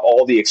drop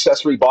all the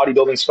accessory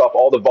bodybuilding stuff,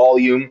 all the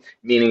volume,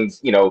 meaning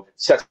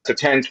sets of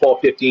 10, 12,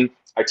 15.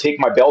 I take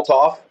my belt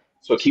off,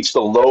 so it keeps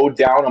the load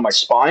down on my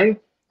spine,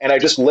 and I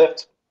just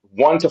lift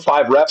 1 to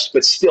 5 reps,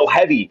 but still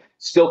heavy,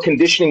 still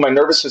conditioning my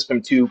nervous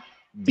system to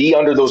be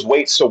under those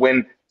weights. So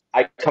when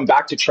I come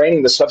back to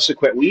training the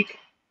subsequent week,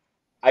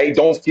 I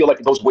don't feel like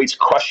those weights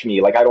crush me.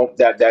 Like I don't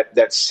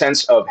that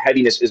sense of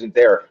heaviness isn't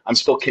there. I'm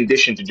still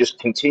conditioned to just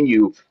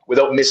continue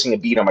without missing a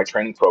beat on my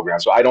training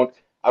program. So I don't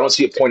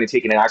see a point in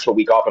taking an actual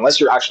week off unless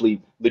you're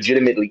actually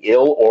legitimately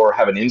ill or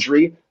have an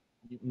injury.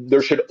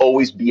 There should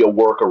always be a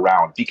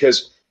workaround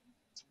because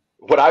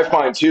what I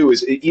find too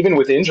is even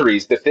with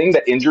injuries, the thing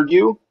that injured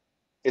you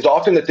is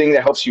often the thing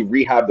that helps you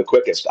rehab the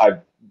quickest.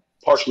 I've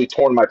partially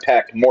torn my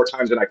pec more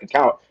times than I can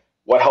count.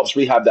 What helps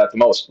rehab that the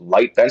most?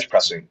 Light bench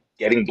pressing,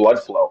 getting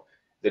blood flow.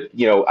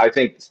 I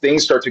think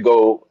things start to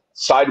go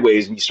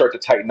sideways and you start to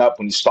tighten up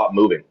when you stop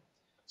moving.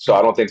 So I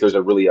Mm. don't think there's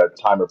really a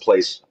time or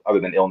place other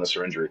than illness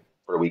or injury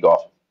for a week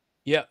off.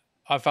 Yeah,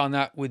 I found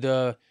that with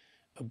a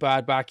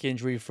bad back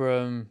injury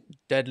from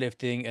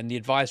deadlifting and the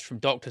advice from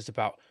doctors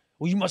about,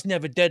 well, you must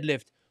never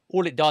deadlift.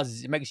 All it does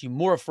is it makes you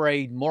more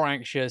afraid, more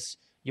anxious.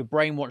 Your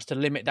brain wants to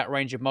limit that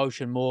range of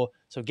motion more.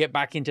 So get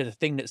back into the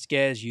thing that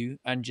scares you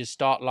and just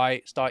start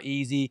light, start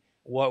easy,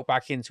 work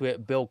back into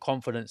it, build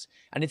confidence.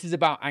 And this is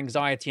about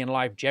anxiety in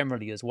life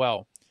generally as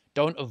well.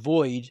 Don't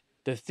avoid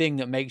the thing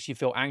that makes you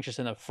feel anxious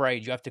and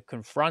afraid. You have to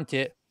confront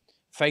it,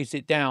 face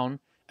it down,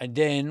 and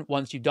then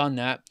once you've done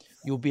that,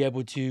 you'll be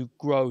able to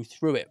grow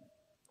through it.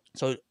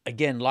 So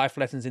again, life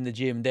lessons in the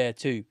gym there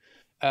too.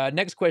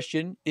 Next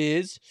question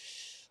is,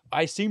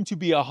 I seem to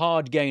be a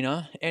hard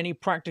gainer. Any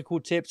practical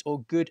tips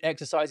or good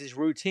exercises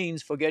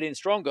routines for getting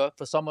stronger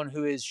for someone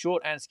who is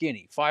short and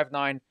skinny, 5'9",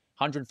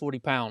 140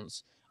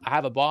 pounds? I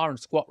have a bar and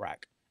squat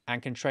rack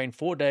and can train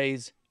 4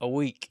 days a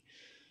week.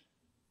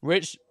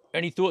 Rich,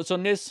 any thoughts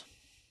on this?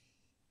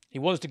 He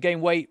wants to gain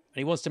weight and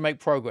he wants to make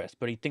progress,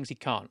 but he thinks he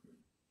can't.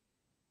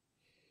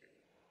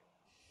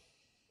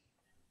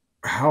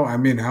 How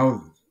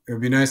it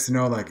would be nice to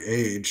know like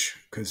age,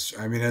 because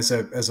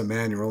as a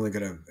man, you're only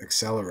going to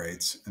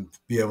accelerate and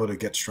be able to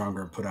get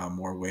stronger and put on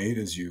more weight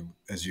as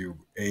you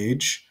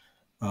age.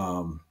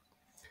 Um,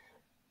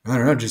 I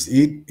don't know, just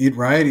eat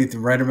right, eat the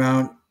right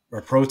amount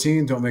of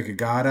protein. Don't make a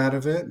god out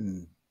of it,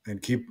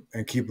 and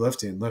keep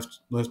lifting,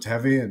 lift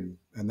heavy, and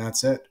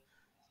that's it.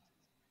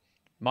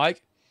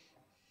 Mike?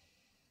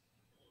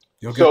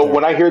 You'll get So there.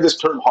 when I hear this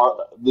term hard,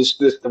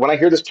 this when I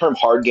hear this term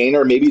hard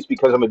gainer, maybe it's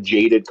because I'm a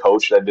jaded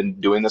coach that I've been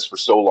doing this for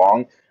so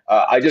long.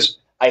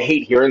 I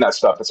hate hearing that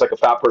stuff. It's like a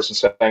fat person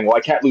saying, "Well,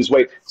 I can't lose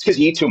weight. It's because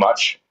you eat too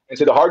much." And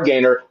to the hard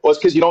gainer, well, it's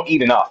because you don't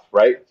eat enough,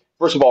 right?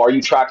 First of all, are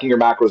you tracking your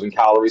macros and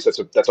calories? That's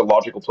a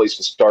logical place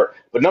to start.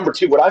 But number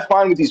two, what I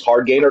find with these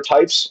hard gainer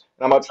types,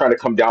 and I'm not trying to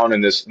come down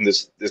in this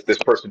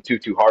person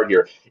too hard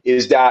here,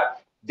 is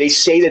that they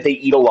say that they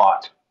eat a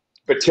lot,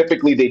 but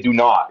typically they do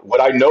not.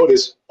 What I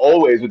notice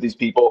always with these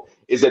people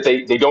is that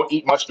they don't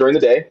eat much during the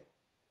day.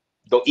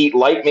 They'll eat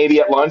light maybe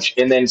at lunch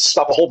and then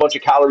stuff a whole bunch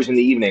of calories in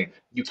the evening.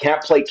 You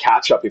can't play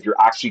catch up if you're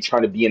actually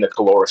trying to be in a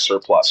caloric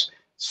surplus.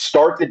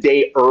 Start the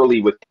day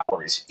early with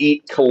calories.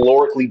 Eat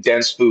calorically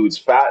dense foods,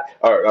 fat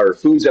or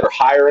foods that are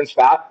higher in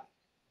fat,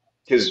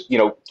 because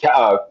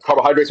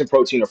carbohydrates and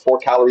protein are 4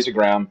 calories a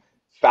gram.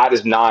 Fat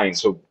is 9.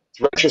 So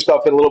drench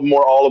yourself in a little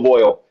more olive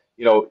oil.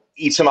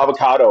 Eat some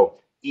avocado.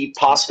 Eat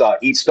pasta.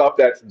 Eat stuff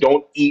that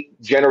don't eat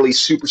generally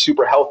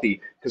super healthy,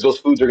 because those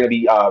foods are going to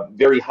be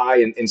very high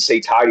in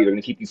satiety. They're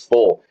going to keep you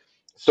full.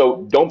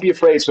 So don't be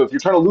afraid. So if you're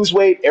trying to lose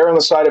weight, err on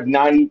the side of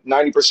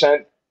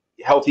 90%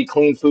 healthy,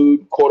 clean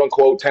food, quote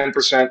unquote,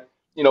 10%,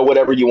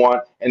 whatever you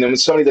want. And then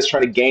with somebody that's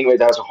trying to gain weight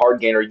that has a hard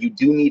gainer, you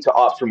do need to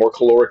opt for more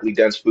calorically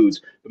dense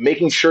foods, but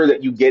making sure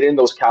that you get in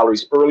those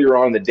calories earlier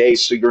on in the day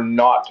so you're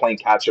not playing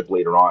catch up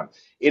later on.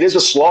 It is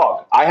a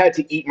slog. I had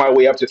to eat my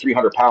way up to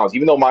 300 pounds,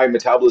 even though my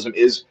metabolism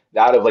is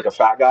that of like a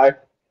fat guy.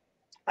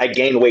 I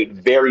gain weight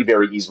very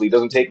easily. It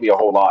doesn't take me a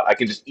whole lot. I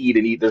can just eat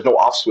and eat. There's no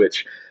off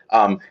switch.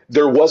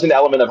 There was an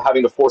element of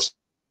having to force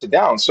it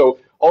down. So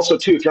also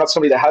too, if you're not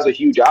somebody that has a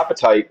huge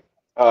appetite,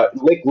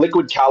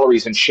 liquid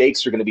calories and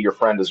shakes are going to be your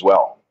friend as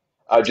well.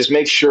 Just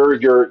make sure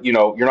you're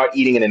not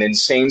eating in an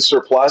insane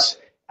surplus.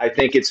 I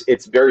think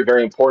it's very,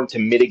 very important to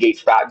mitigate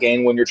fat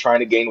gain when you're trying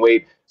to gain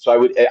weight.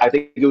 So I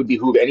think it would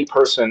behoove any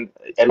person,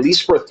 at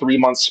least for a 3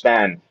 month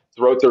span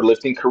throughout their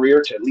lifting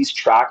career, to at least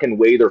track and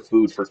weigh their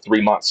food for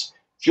 3 months,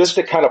 just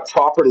to kind of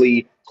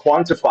properly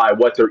quantify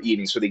what they're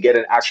eating, so they get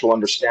an actual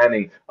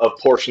understanding of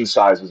portion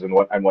sizes and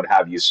what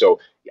have you. So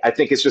I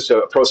think it's just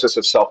a process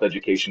of self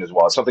education as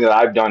well. It's something that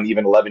I've done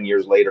even 11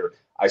 years later.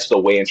 I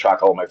still weigh and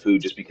track all my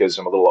food just because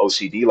I'm a little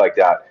OCD like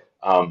that.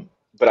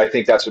 But I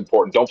think that's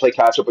important. Don't play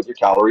catch up with your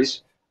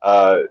calories.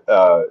 Uh,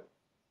 uh,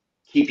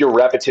 Keep your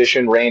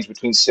repetition range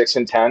between 6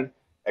 and 10.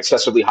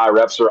 Excessively high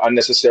reps are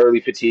unnecessarily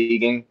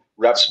fatiguing.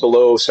 Reps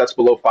below, sets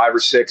below 5 or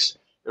 6,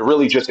 they're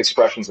really just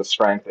expressions of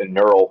strength and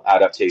neural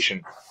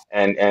adaptation.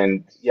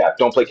 And yeah,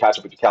 don't play catch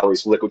up with your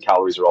calories. Liquid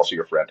calories are also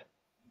your friend.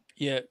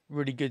 Yeah,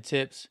 really good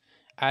tips.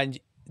 And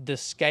the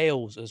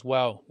scales as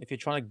well. If you're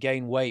trying to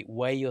gain weight,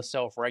 weigh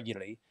yourself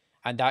regularly.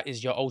 And that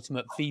is your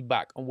ultimate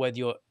feedback on whether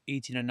you're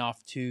eating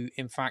enough to,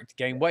 in fact,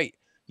 gain weight.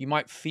 You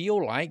might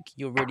feel like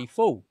you're really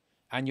full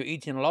and you're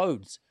eating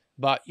loads,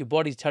 but your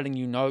body's telling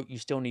you no, you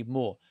still need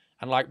more.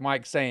 And like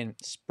Mike's saying,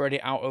 spread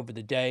it out over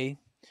the day.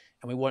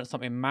 And we want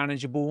something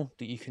manageable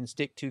that you can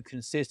stick to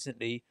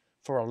consistently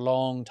for a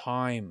long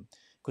time.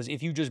 Because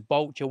if you just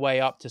bulk your way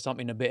up to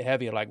something a bit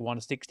heavier, like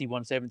 160,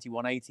 170,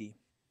 180,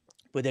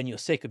 but then you're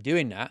sick of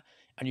doing that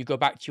and you go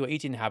back to your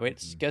eating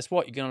habits, guess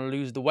what? You're going to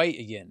lose the weight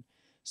again.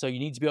 So you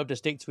need to be able to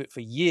stick to it for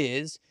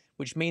years,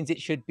 which means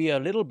it should be a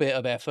little bit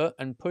of effort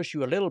and push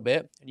you a little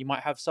bit. And you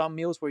might have some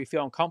meals where you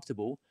feel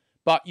uncomfortable,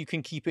 but you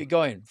can keep it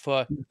going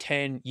for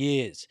 10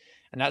 years.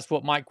 And that's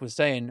what Mike was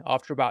saying.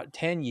 After about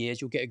 10 years,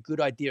 you'll get a good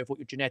idea of what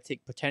your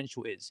genetic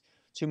potential is.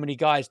 Too many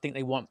guys think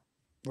they want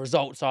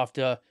results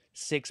after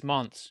 6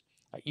 months.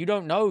 Like, you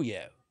don't know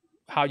yet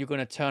how you're going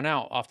to turn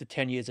out after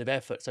 10 years of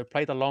effort. So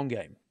play the long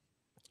game.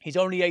 He's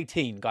only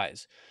 18,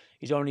 guys.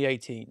 He's only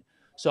 18.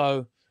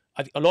 So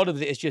a lot of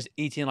it is just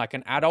eating like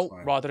an adult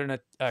rather than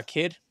a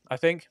kid, I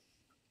think.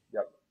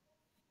 Yep.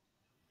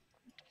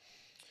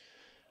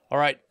 All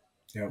right.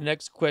 Yep.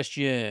 Next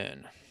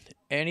question.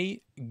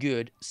 Any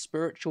good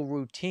spiritual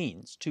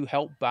routines to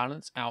help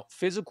balance out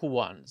physical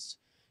ones?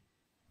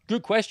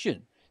 Good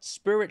question.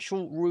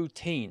 Spiritual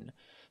routine.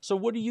 So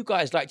what do you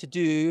guys like to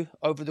do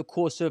over the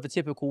course of a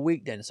typical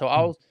week then?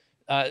 So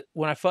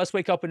when I first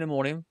wake up in the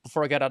morning,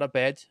 before I get out of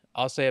bed,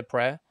 I'll say a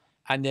prayer,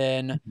 and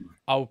then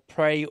I'll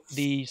pray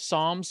the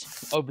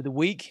Psalms over the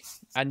week,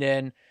 and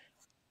then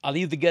I'll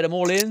either get them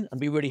all in and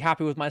be really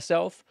happy with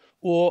myself,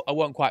 or I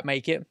won't quite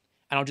make it,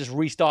 and I'll just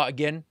restart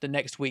again the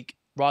next week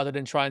rather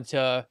than trying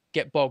to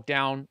get bogged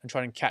down and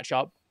trying to catch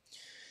up.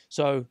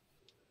 So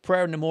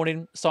prayer in the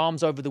morning,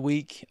 Psalms over the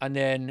week, and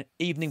then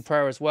evening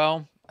prayer as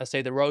well. I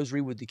say the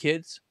rosary with the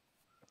kids.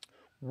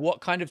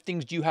 What kind of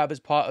things do you have as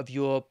part of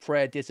your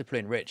prayer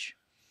discipline, Rich?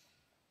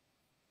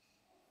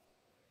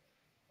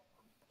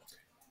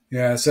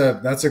 Yeah,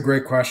 that's a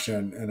great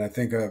question, and I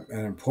think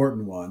an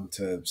important one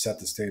to set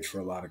the stage for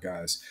a lot of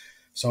guys.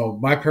 So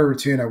my prayer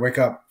routine: I wake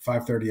up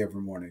 5:30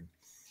 every morning.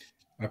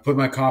 I put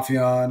my coffee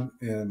on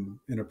in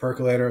a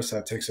percolator, so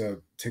it takes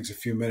a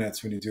few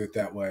minutes when you do it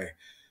that way.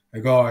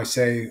 I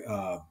say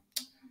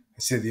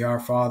the Our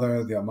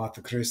Father, the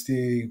Amata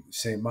Christi,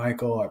 Saint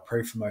Michael. I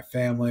pray for my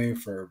family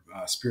for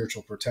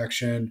spiritual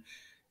protection.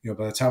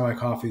 By the time my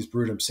coffee is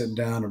brewed, I'm sitting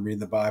down and reading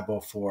the Bible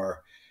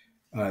for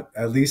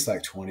at least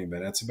like 20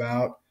 minutes.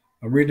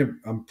 I'm reading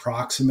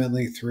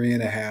approximately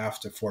 3.5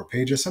 to 4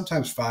 pages,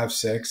 sometimes 5,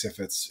 6 if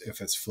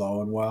it's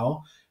flowing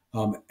well,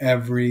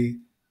 every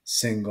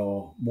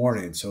single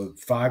morning. So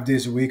 5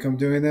 days a week I'm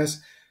doing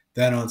this.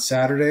 Then on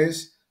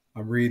Saturdays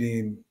I'm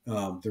reading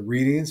the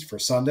readings for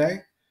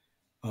Sunday.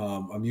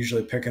 I'm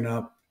usually picking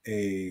up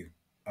a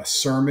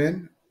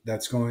sermon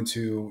that's going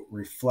to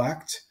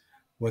reflect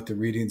what the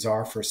readings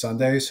are for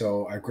Sunday.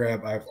 So I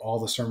have all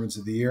the sermons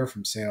of the year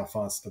from St.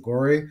 Alphonse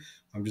Liguori.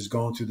 I'm just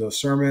going through those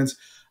sermons.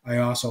 I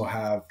also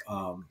have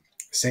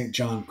St.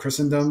 John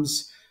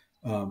Chrysostom's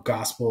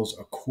Gospels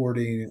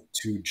according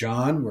to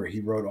John, where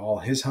he wrote all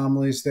his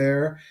homilies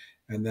there.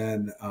 And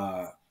then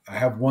I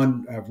have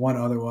one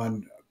other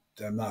one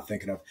that I'm not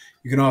thinking of.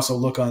 You can also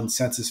look on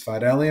Sensus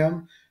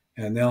Fidelium,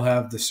 and they'll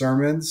have the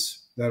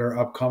sermons that are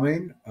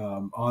upcoming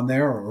on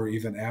there, or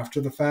even after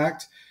the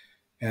fact.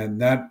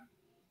 And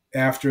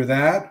after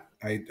that,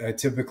 I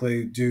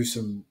typically do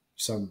some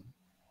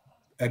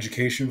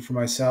education for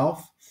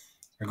myself.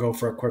 I go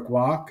for a quick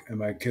walk, and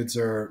my kids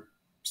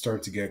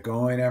start to get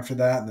going after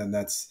that, and then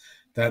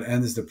that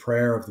ends the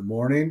prayer of the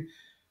morning.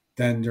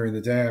 Then during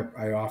the day,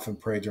 I often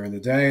pray during the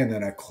day, and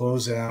then I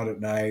close it out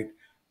at night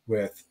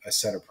with a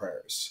set of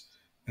prayers.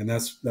 And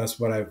that's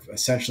what I've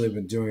essentially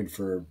been doing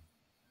for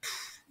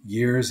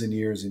years and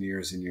years and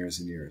years and years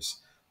and years,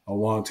 a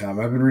long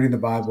time. I've been reading the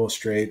Bible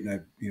straight,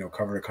 and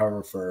cover to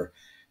cover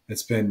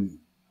it's been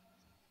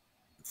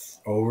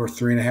over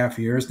 3.5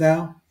 years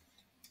now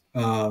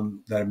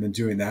that I've been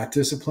doing that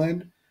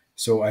discipline.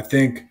 So I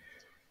think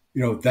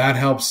that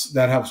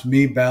helps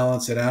me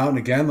balance it out. And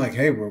again, like,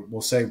 hey,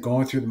 we'll say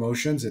going through the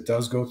motions. It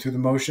does go through the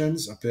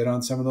motions a bit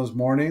on some of those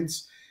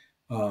mornings,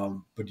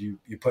 but you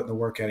put in the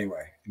work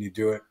anyway, and you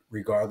do it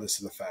regardless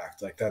of the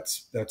fact. Like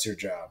that's your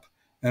job,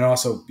 and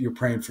also you're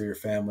praying for your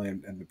family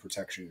and the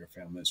protection of your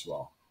family as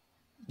well.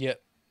 Yeah,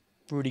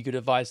 really good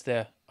advice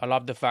there. I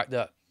love the fact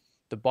that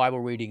the Bible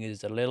reading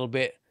is a little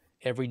bit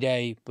every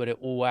day, but it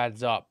all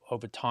adds up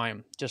over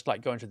time, just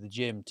like going to the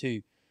gym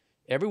too.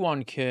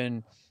 Everyone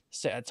can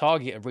set a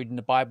target of reading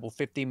the Bible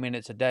 15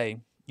 minutes a day.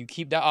 You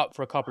keep that up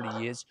for a couple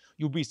of years,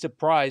 you'll be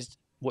surprised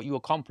what you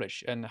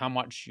accomplish and how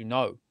much you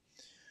know.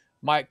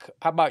 Mike,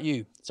 how about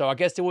you? So I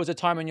guess there was a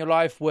time in your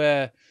life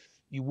where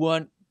you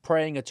weren't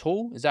praying at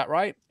all. Is that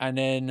right? And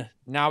then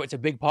now it's a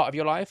big part of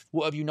your life.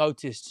 What have you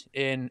noticed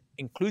in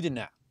including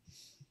that?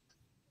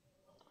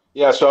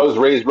 Yeah, so I was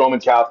raised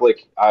Roman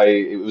Catholic.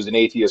 I was an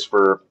atheist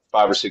for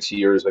 5 or 6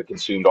 years. I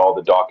consumed all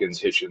the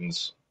Dawkins,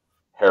 Hitchens,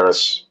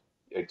 Harris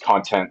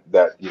content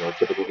that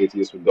typical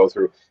atheists would go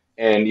through.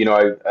 And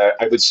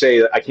I would say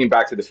that I came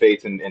back to the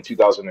faith in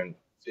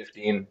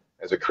 2015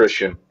 as a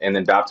Christian, and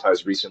then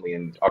baptized recently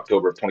in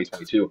October of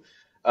 2022.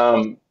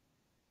 Um,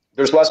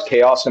 there's less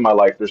chaos in my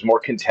life. There's more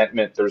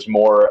contentment. There's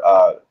more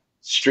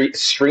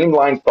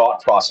streamlined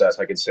thought process.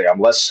 I could say I'm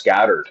less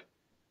scattered.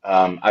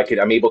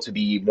 I'm able to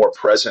be more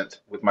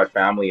present with my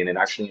family and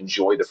actually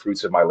enjoy the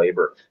fruits of my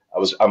labor.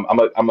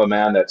 I'm a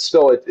man that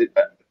still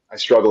I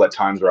struggle at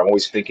times where I'm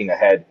always thinking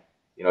ahead.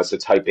 It's a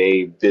type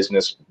A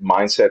business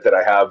mindset that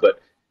I have, but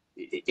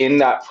in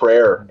that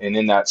prayer and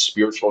in that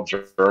spiritual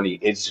journey,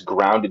 it's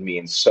grounded me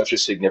in such a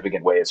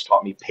significant way. It's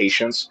taught me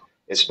patience,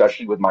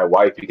 especially with my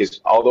wife, because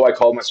although I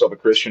called myself a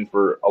Christian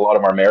for a lot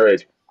of our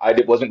marriage,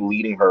 wasn't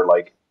leading her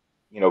like,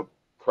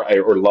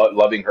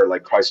 loving her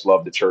like Christ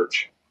loved the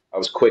church. I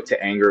was quick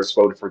to anger,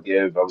 slow to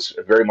forgive. I was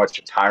very much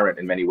a tyrant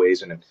in many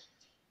ways. And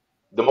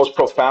the most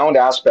profound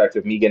aspect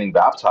of me getting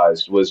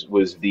baptized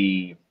was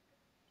the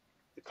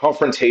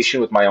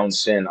confrontation with my own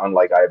sin,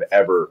 unlike I have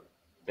ever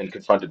been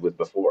confronted with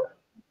before.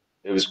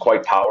 It was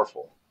quite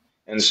powerful.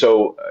 And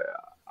so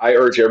I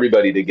urge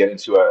everybody to get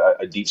into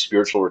a deep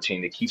spiritual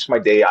routine that keeps my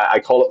day. I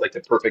call it like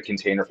the perfect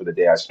container for the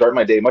day. I start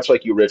my day much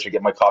like you, Rich. I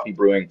get my coffee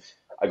brewing.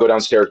 I go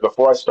downstairs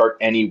before I start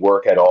any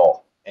work at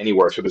all,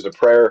 anywhere. So there's a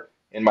prayer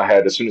in my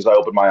head as soon as I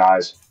open my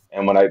eyes.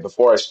 And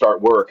before I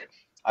start work,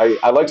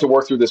 I like to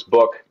work through this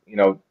book.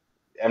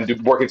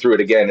 Working through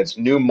it again. It's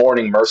New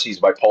Morning Mercies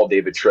by Paul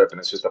David Tripp, and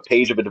it's just a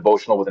page of a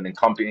devotional with an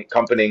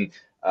accompanying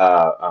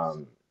uh,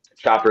 um,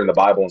 chapter in the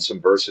Bible and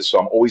some verses. So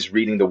I'm always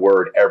reading the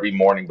Word every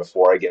morning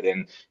before I get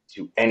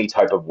into any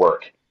type of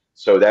work.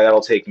 So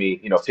that'll take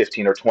me,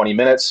 15 or 20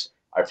 minutes.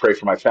 I pray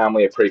for my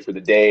family. I pray for the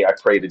day. I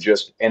pray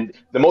to and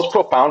the most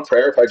profound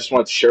prayer. If I just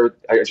want to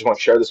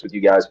share this with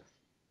you guys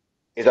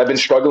is I've been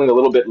struggling a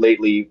little bit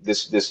lately.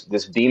 This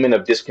demon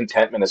of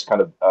discontentment has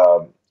kind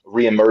of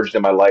reemerged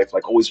in my life,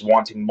 like always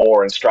wanting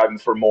more and striving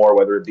for more,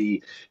 whether it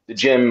be the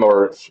gym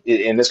or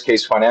in this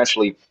case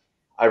financially.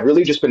 I've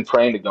really just been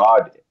praying to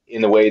God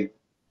in the way,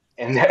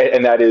 and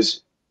that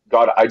is,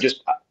 God, I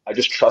just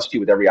trust you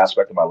with every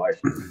aspect of my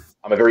life.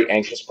 I'm a very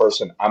anxious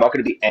person. I'm not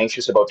going to be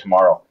anxious about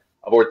tomorrow,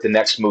 about the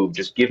next move.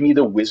 Just give me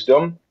the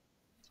wisdom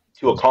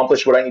to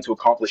accomplish what I need to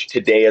accomplish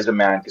today as a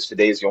man, because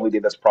today is the only day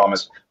that's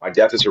promised. My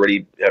death has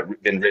already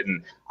been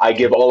written. I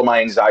give all of my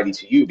anxiety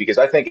to you because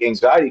I think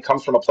anxiety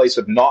comes from a place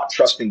of not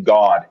trusting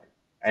God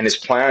and His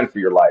plan for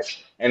your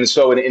life. And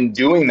so, in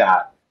doing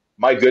that,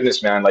 my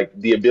goodness, man, like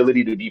the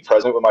ability to be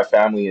present with my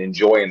family and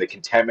enjoy and the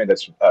contentment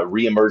that's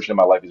reemerged in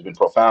my life has been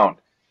profound.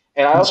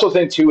 And I also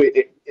think too,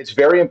 it's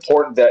very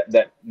important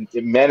that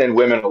men and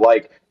women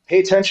alike pay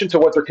attention to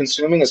what they're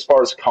consuming as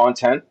far as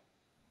content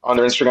on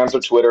their Instagrams or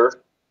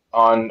Twitter,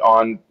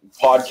 on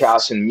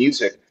podcasts and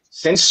music.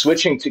 Since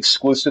switching to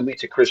exclusively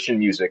to Christian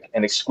music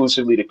and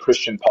exclusively to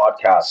Christian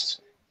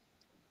podcasts,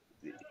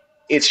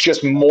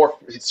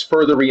 it's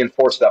further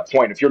reinforced that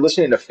point. If you're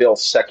listening to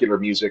secular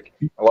music,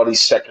 a lot of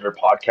these secular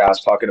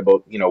podcasts talking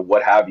about,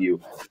 what have you,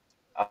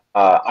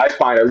 I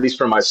find, at least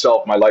for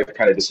myself, my life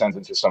kind of descends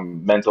into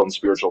some mental and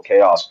spiritual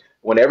chaos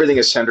when everything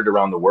is centered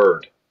around the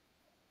word.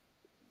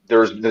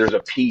 There's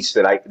a peace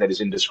that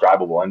is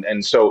indescribable,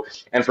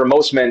 and for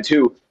most men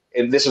too,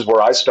 and this is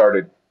where I start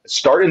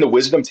in the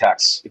wisdom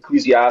texts,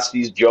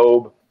 Ecclesiastes,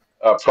 Job,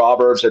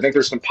 Proverbs. I think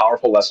there's some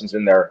powerful lessons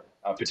in there,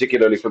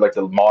 particularly for like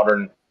the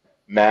modern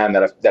man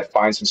that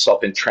finds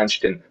himself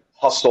entrenched in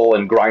hustle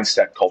and grind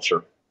set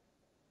culture.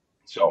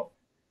 So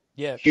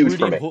Yeah, huge really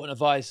for me. important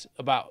advice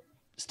about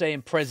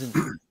staying present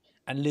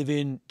and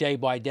living day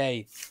by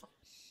day.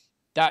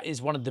 That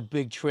is one of the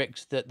big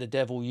tricks that the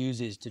devil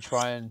uses to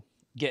try and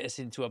get us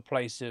into a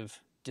place of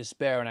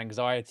despair and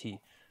anxiety.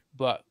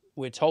 But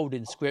we're told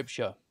in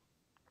scripture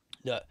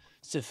that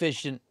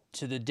sufficient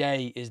to the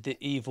day is the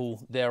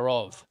evil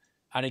thereof.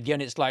 And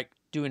again, it's like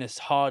doing a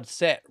hard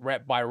set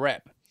rep by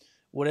rep.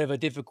 Whatever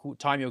difficult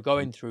time you're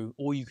going through,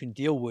 all you can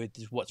deal with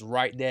is what's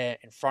right there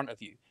in front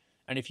of you.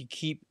 And if you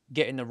keep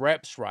getting the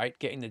reps right,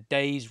 getting the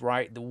days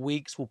right, the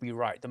weeks will be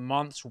right, the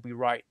months will be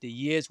right, the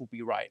years will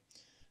be right.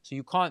 So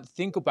you can't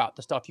think about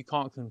the stuff you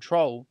can't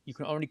control. You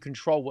can only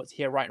control what's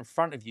here right in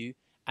front of you,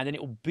 and then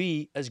it will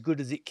be as good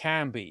as it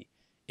can be.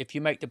 If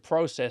you make the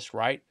process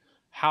right,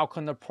 how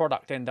can the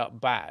product end up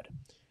bad?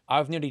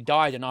 I've nearly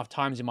died enough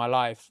times in my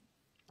life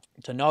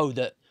to know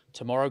that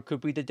tomorrow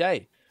could be the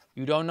day.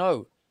 You don't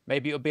know.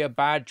 Maybe it'll be a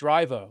bad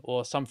driver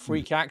or some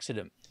freak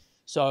accident.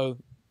 So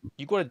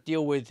you've got to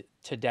deal with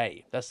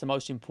today. That's the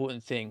most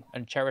important thing,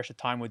 and cherish the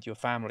time with your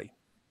family.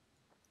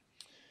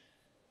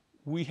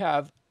 We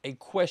have a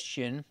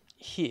question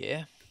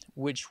here,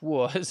 which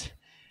was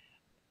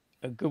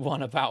a good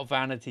one about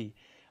vanity.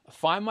 I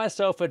find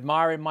myself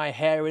admiring my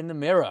hair in the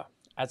mirror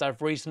as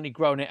I've recently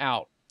grown it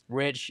out.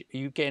 Rich, are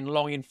you getting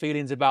longing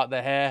feelings about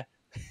the hair?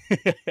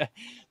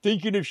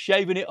 Thinking of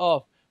shaving it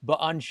off, but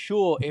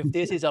unsure if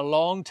this is a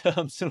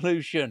long-term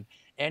solution.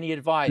 Any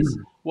advice?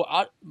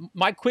 Well,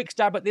 my quick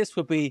stab at this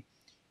would be,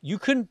 you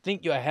couldn't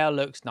think your hair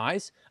looks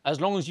nice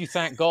as long as you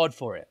thank God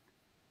for it.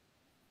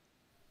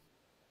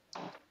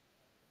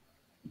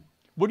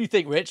 What do you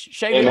think, Rich?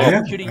 Shave it off?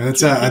 Amen. Yeah, Should he? that's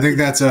Should he I keep think it?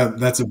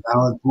 that's a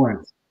valid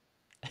point.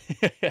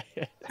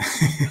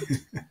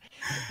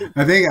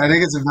 I think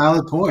it's a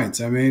valid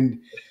point. I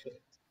mean,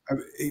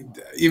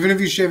 even if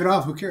you shave it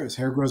off, who cares?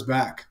 Hair grows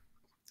back.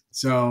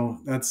 So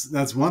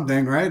that's one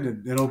thing, right?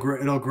 It'll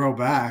grow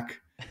back.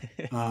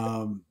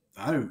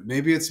 I don't.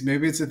 Maybe it's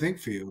a thing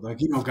for you. Like,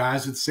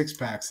 guys with six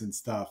packs and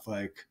stuff.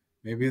 Like,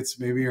 maybe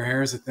your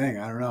hair is a thing.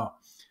 I don't know.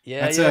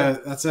 Yeah, That's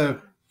yeah. a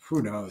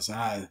who knows?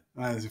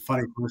 That's a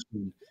funny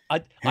question.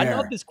 I love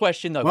Hair. this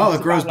question though, Well, because it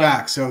it's grows about like,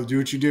 back. So do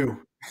what you do.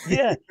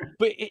 yeah,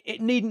 but it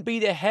needn't be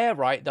the hair,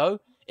 right? Though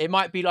it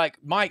might be like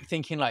Mike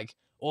thinking like,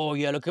 oh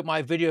yeah, look at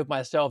my video of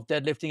myself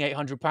deadlifting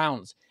 800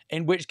 pounds.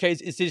 In which case,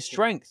 it's his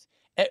strength.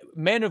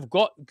 Men have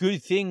got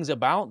good things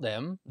about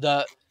them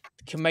that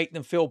can make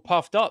them feel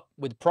puffed up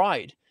with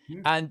pride.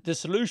 Yeah. And the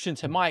solution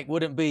to Mike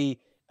wouldn't be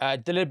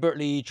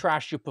deliberately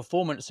trash your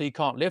performance so you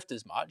can't lift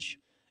as much.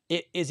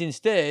 It is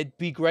instead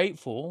be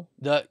grateful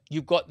that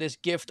you've got this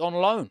gift on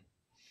loan.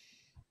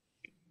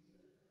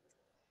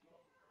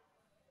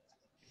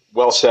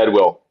 Well said,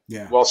 Will.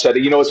 Yeah. Well said.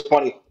 It's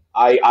funny.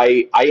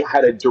 I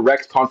had a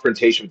direct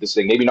confrontation with this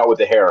thing. Maybe not with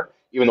the hair,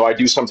 even though I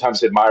do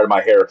sometimes admire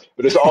my hair.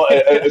 But it's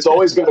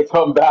always got to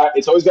come back.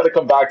 It's always got to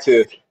come back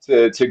to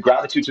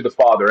gratitude to the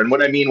Father. And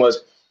what I mean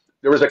was,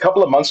 there was a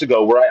couple of months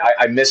ago where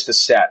I missed a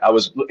set. I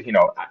was,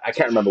 I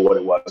can't remember what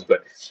it was,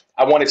 but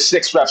I wanted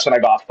 6 reps and I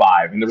got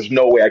 5, and there was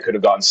no way I could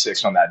have gotten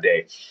 6 on that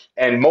day.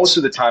 And most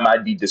of the time,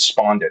 I'd be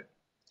despondent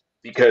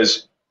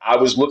because I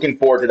was looking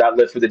forward to that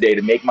lift for the day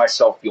to make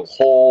myself feel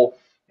whole,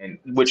 and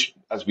which,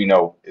 as we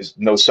know, is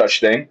no such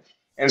thing.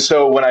 And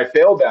so when I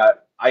failed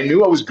that, I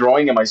knew I was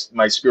growing in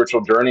my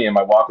spiritual journey and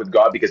my walk with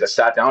God, because I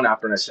sat down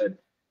after and I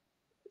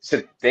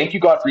said, thank you,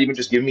 God, for even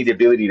just giving me the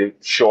ability to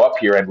show up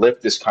here and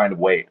lift this kind of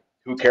weight.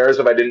 Who cares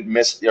if I didn't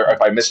miss, or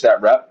if I missed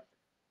that rep?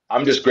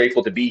 I'm just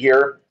grateful to be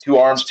here, 2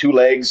 arms, 2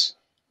 legs,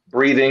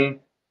 breathing,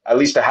 at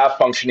least a half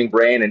functioning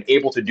brain, and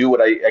able to do what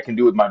I can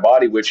do with my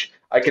body, which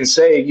I can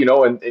say,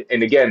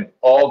 and again,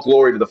 all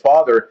glory to the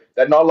Father,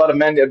 that not a lot of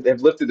men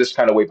have lifted this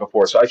kind of weight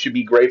before. So I should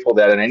be grateful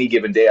that on any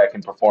given day I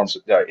can perform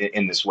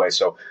in this way.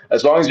 So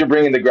as long as you're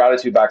bringing the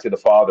gratitude back to the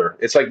Father,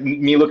 it's like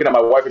me looking at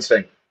my wife and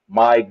saying,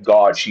 my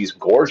God, she's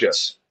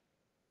gorgeous,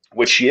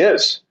 which she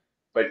is.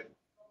 But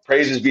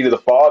praises be to the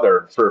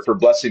Father for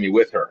blessing me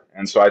with her.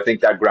 And so I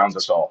think that grounds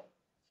us all.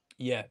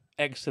 Yeah,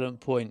 excellent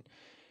point.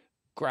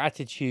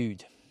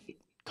 Gratitude.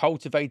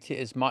 Cultivate it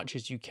as much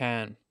as you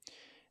can.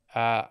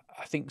 I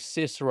think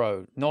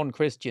Cicero,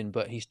 non-Christian,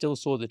 but he still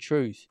saw the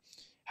truth,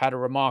 had a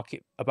remark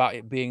about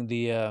it being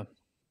the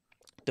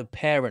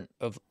parent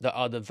of the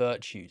other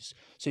virtues.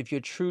 So if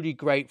you're truly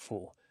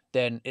grateful,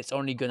 then it's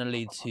only going to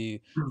lead to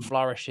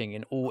flourishing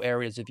in all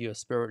areas of your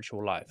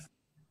spiritual life.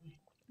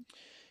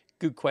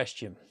 Good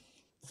question.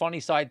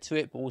 Funny side to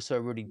it, but also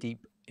a really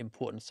deep,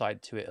 important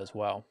side to it as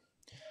well.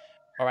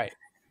 All right.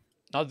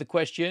 Another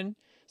question.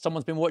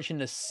 Someone's been watching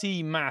the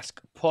Sea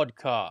Mask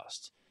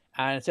podcast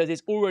and says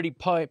it's already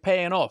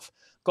paying off.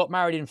 Got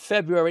married in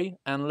February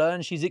and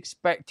learned she's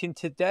expecting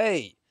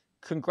today.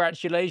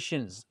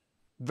 Congratulations.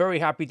 Very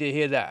happy to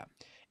hear that.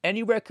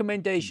 Any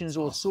recommendations That's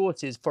or awesome.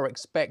 sources for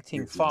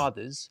expecting Big deal.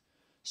 fathers?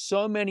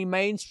 So many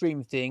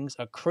mainstream things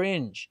are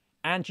cringe,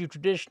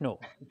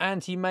 anti-traditional,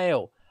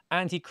 anti-male,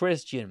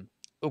 anti-Christian.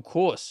 Of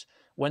course,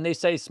 when they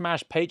say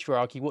smash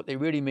patriarchy, what they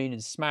really mean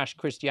is smash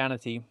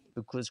Christianity,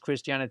 because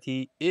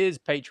Christianity is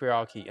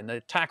patriarchy, and the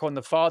attack on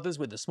the fathers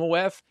with the small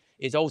f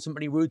is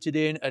ultimately rooted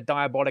in a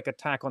diabolic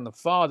attack on the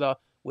father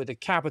with a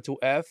capital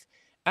F.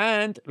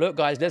 And look,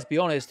 guys, let's be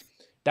honest,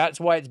 that's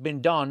why it's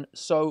been done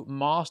so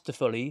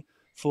masterfully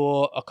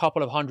for a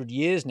couple of 100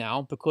 years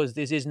now, because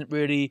this isn't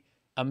really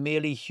a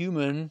merely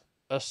human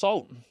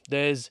assault.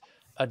 There's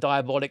a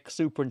diabolic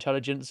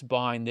superintelligence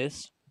behind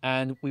this,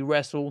 and we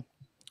wrestle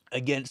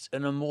against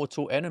an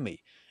immortal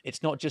enemy.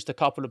 It's not just a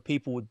couple of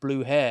people with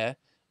blue hair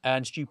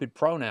and stupid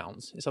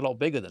pronouns. It's a lot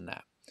bigger than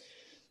that.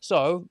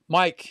 So,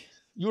 Mike,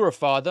 you're a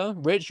father.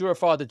 Rich, you're a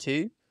father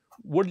too.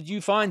 What did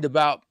you find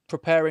about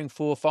preparing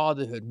for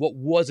fatherhood? What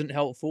wasn't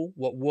helpful?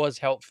 What was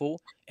helpful?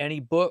 Any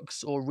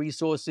books or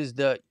resources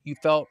that you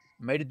felt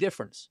made a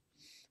difference?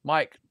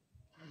 Mike.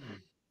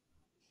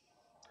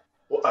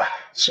 Well,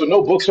 so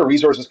no books or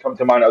resources come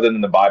to mind other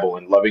than the Bible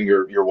and loving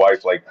your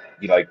wife like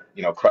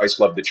Christ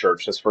loved the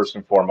church. That's first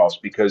and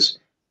foremost because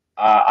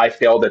I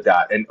failed at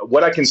that. And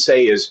what I can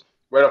say is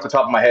right off the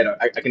top of my head,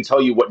 I can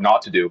tell you what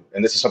not to do.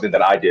 And this is something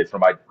that I did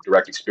from my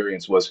direct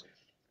experience was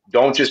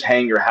don't just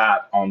hang your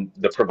hat on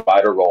the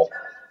provider role.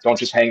 Don't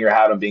just hang your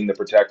hat on being the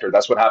protector.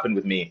 That's what happened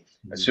with me.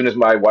 As soon as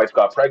my wife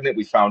got pregnant,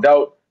 we found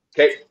out.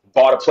 Okay,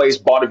 bought a place,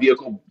 bought a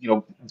vehicle.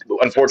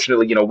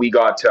 Unfortunately, we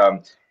got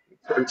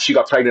she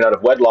got pregnant out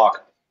of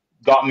wedlock,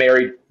 got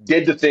married,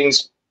 did the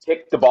things,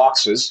 ticked the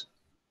boxes,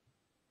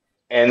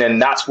 and then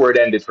that's where it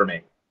ended for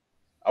me.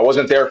 I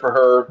wasn't there for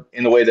her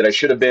in the way that I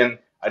should have been.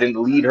 I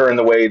didn't lead her in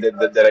the way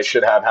that I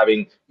should have,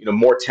 having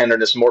more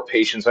tenderness, more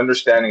patience,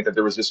 understanding that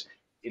there was this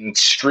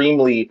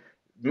extremely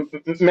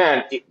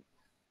man.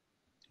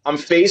 I'm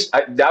faced.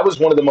 That was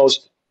one of the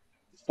most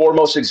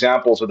foremost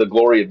examples of the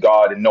glory of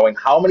God and knowing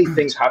how many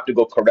things have to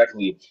go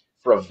correctly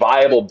for a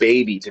viable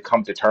baby to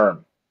come to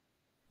term.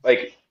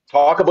 Like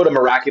talk about a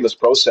miraculous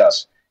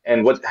process.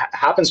 And what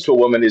happens to a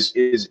woman is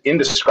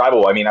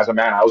indescribable. I mean, as a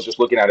man, I was just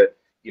looking at it,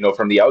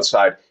 from the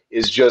outside.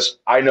 Is just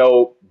I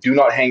know do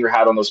not hang your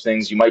hat on those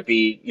things. You might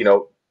be,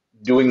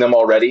 doing them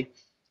already,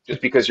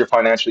 just because you're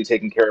financially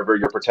taking care of her,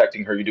 you're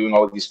protecting her, you're doing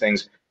all of these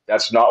things.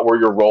 That's not where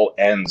your role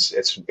ends.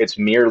 It's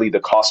merely the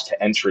cost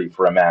to entry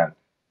for a man.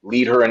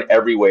 Lead her in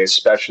every way,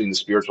 especially in the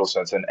spiritual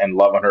sense, and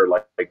love on her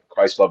like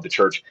Christ loved the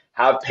church.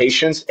 Have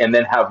patience and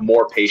then have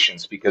more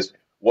patience because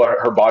what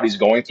her body's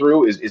going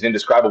through is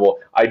indescribable.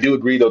 I do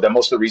agree, though, that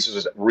most of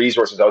the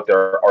resources out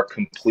there are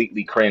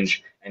completely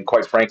cringe and,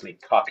 quite frankly,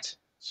 cucked.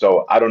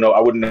 So I don't know. I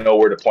wouldn't know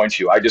where to point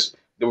you. I just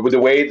the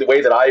way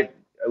that I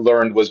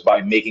learned was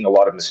by making a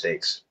lot of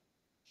mistakes.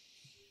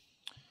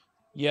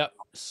 Yep,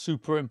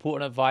 super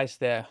important advice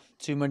there.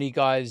 Too many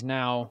guys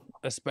now,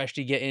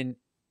 especially getting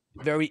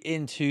very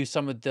into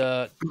some of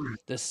the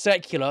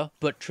secular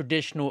but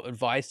traditional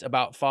advice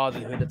about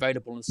fatherhood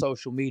available on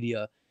social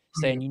media,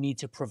 saying you need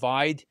to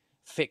provide,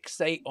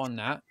 fixate on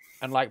that,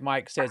 and like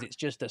Mike says, it's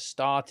just a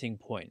starting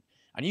point.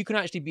 And you can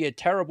actually be a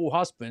terrible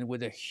husband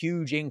with a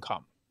huge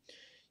income.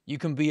 You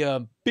can be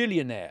a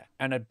billionaire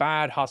and a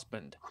bad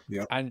husband.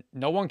 Yep. And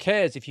no one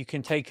cares if you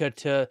can take her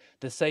to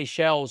the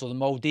Seychelles or the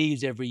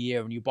Maldives every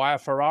year and you buy a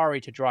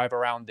Ferrari to drive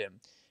around in,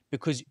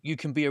 because you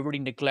can be a really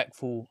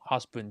neglectful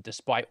husband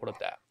despite all of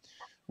that.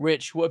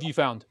 Rich, what have you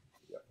found?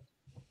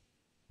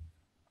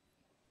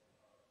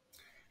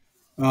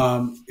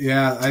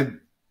 Yeah,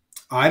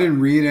 I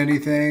didn't read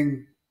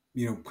anything,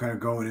 kind of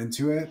going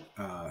into it.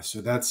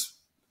 So that's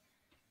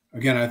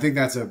again, I think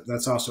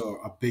that's also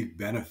a big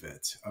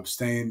benefit of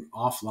staying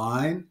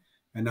offline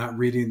and not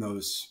reading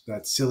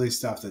that silly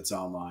stuff that's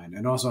online,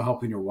 and also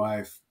helping your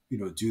wife,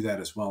 do that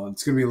as well. And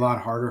it's going to be a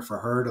lot harder for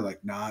her to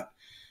like not,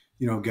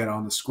 get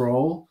on the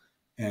scroll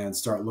and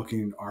start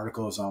looking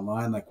articles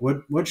online like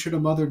what should a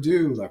mother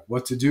do, like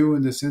what to do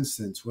in this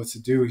instance, what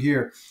to do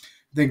here.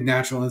 I think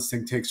natural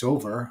instinct takes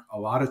over a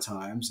lot of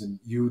times, and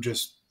you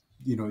just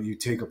you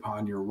take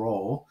upon your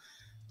role,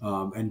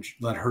 and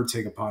let her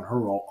take upon her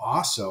role.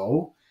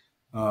 Also,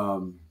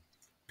 um,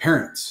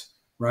 parents,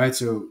 right?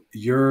 So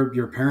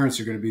your parents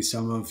are going to be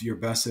some of your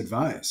best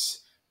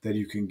advice that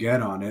you can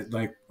get on it.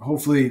 Like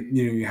hopefully,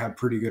 you have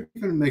pretty good.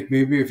 Even like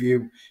maybe if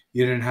you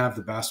didn't have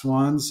the best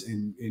ones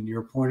in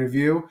your point of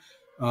view,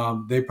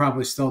 they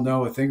probably still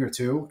know a thing or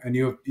two, and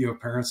you have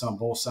parents on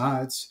both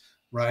sides,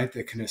 right?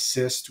 That can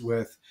assist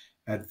with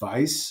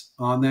advice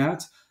on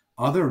that.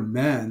 Other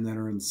men that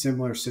are in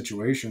similar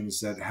situations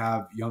that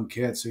have young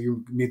kids, so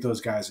you meet those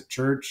guys at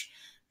church,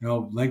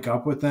 link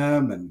up with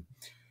them, and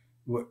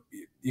what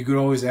you could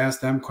always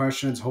ask them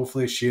questions.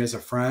 Hopefully she has a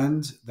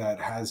friend that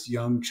has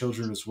young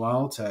children as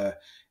well to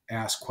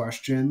ask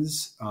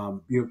questions.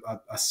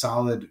 A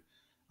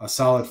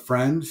solid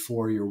friend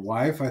for your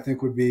wife, I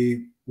think would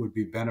be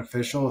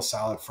beneficial. A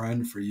solid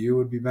friend for you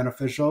would be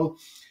beneficial.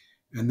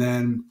 And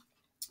then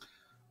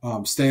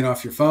staying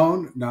off your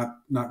phone,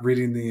 not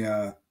reading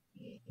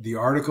the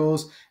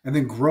articles, and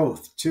then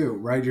growth too,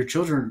 right? Your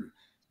children,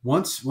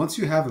 once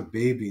you have a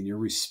baby and you're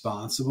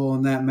responsible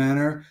in that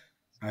manner,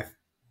 I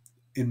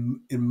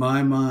in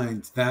my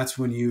mind, that's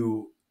when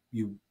you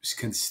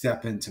can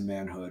step into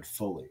manhood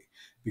fully,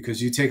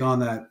 because you take on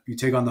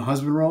the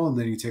husband role, and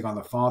then you take on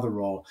the father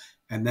role,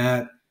 and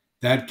that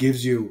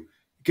gives you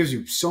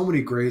so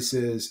many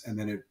graces, and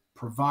then it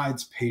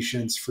provides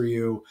patience for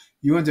you.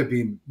 You end up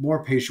being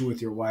more patient with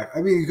your wife.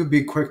 I mean, you could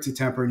be quick to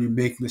temper and you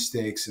make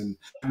mistakes, and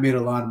I made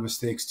a lot of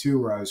mistakes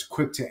too, where I was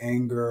quick to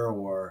anger,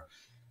 or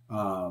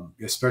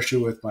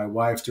especially with my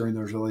wife during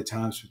those early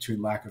times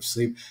between lack of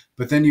sleep.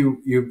 But then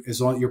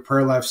as long your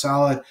prayer life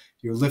solid,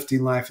 your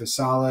lifting life is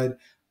solid.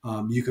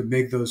 You can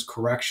make those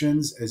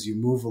corrections as you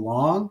move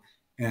along,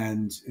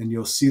 and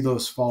you'll see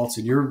those faults,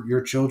 and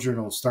your children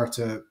will start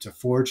to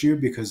forge you,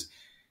 because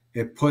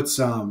it puts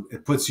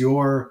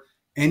your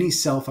any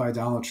self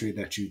idolatry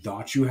that you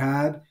thought you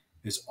had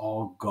is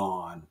all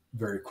gone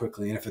very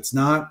quickly. And if it's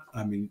not,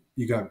 I mean,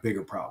 you got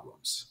bigger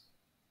problems.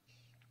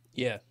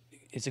 Yeah,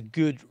 it's a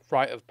good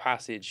rite of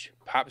passage,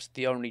 perhaps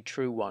the only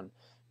true one,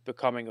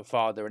 becoming a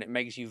father, and it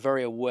makes you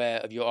very aware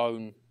of your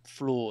own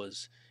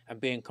flaws, and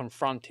being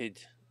confronted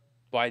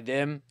by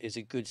them is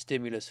a good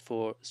stimulus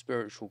for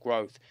spiritual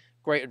growth.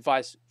 Great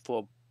advice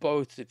for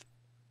both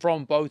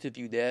from both of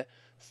you there.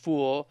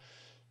 For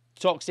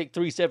Toxic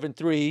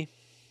 373,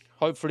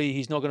 hopefully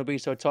he's not going to be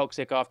so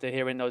toxic after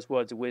hearing those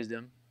words of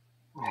wisdom.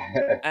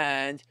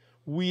 And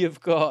we have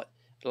got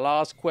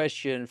last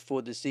question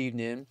for this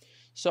evening.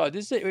 So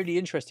this is a really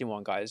interesting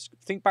one, guys.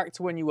 Think back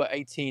to when you were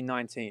 18,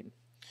 19.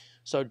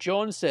 So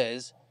John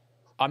says,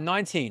 I'm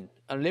 19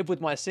 and live with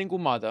my single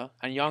mother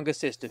and younger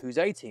sister who's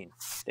 18.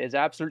 There's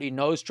absolutely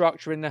no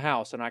structure in the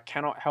house and I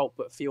cannot help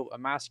but feel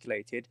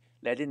emasculated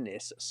letting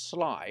this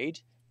slide.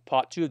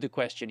 Part 2 of the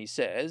question, he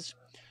says,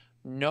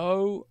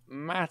 no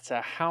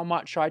matter how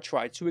much I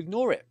try to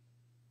ignore it.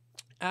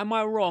 Am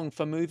I wrong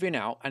for moving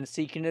out and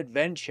seeking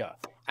adventure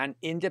and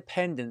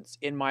independence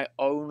in my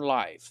own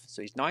life?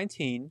 So he's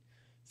 19,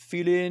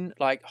 feeling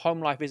like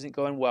home life isn't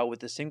going well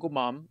with a single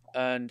mum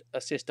and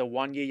a sister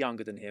 1 year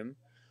younger than him.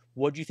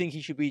 What do you think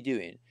he should be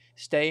doing?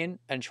 Staying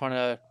and trying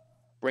to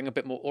bring a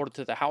bit more order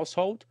to the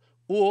household,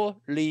 or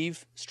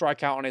leave,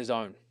 strike out on his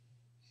own?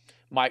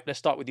 Mike, let's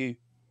start with you.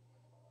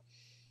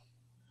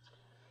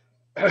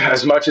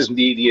 As much as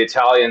the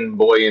Italian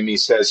boy in me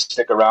says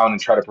stick around and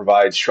try to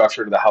provide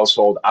structure to the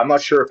household, I'm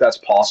not sure if that's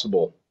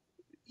possible,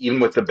 even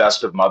with the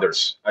best of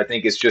mothers. I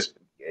think it's just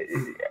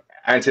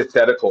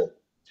antithetical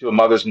to a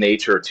mother's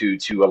nature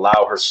to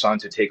allow her son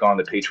to take on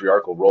the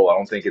patriarchal role. I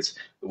don't think it's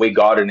the way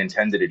God had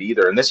intended it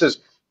either. And this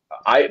is,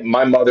 I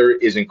my mother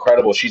is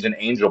incredible. She's an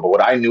angel. But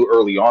what I knew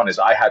early on is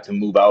I had to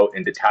move out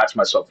and detach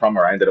myself from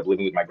her. I ended up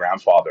living with my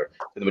grandfather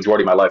for the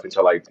majority of my life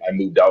until I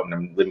moved out and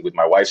I'm living with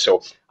my wife.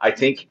 So I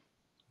think,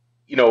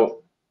 you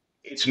know,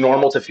 it's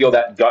normal to feel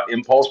that gut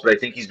impulse, but I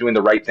think he's doing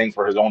the right thing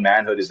for his own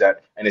manhood. Is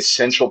that an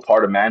essential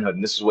part of manhood?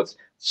 And this is what's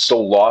so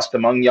lost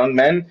among young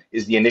men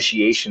is the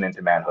initiation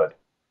into manhood.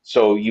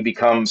 So you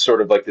become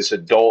sort of like this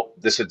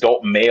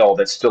adult male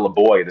that's still a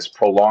boy, this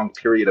prolonged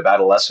period of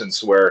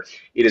adolescence where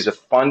it is a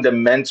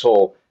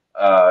fundamental,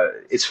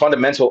 it's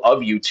fundamental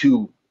of you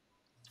to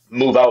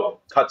move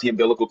out, cut the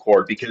umbilical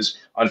cord, because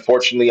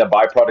unfortunately, a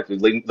byproduct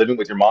of living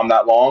with your mom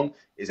that long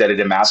is that it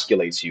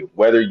emasculates you.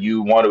 Whether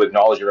you want to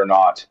acknowledge it or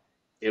not,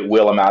 it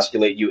will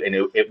emasculate you, and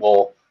it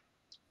will.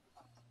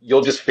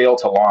 You'll just fail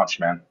to launch,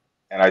 man.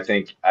 And I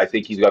think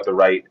he's got the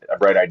right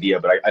idea,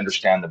 but I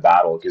understand the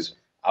battle because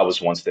I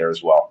was once there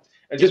as well.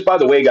 And just by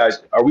the way,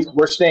 guys,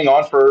 we're staying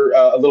on for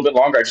a little bit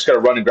longer? I just got to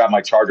run and grab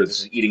my charger. This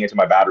is eating into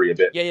my battery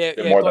Yeah, yeah,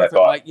 bit yeah. more than Go I for it,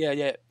 thought. Mike. Yeah,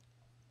 yeah.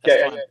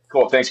 That's Okay, fine.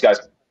 cool. Thanks, guys.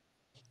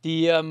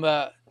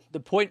 The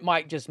point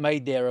Mike just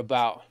made there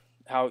about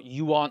how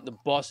you aren't the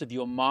boss of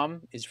your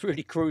mum is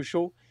really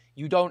crucial.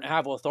 You don't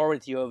have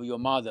authority over your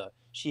mother.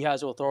 She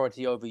has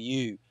authority over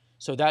you.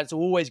 So that's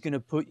always going to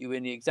put you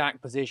in the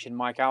exact position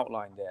Mike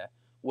outlined there,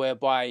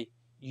 whereby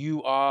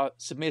you are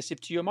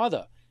submissive to your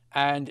mother.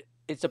 And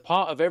it's a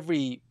part of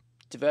every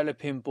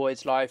developing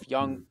boy's life,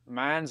 young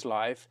man's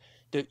life,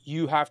 that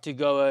you have to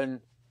go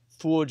and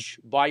forge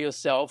by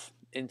yourself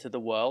into the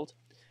world.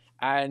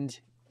 And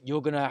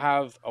you're going to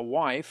have a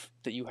wife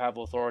that you have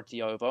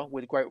authority over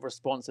with great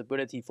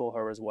responsibility for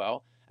her as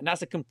well. And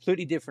that's a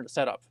completely different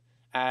setup.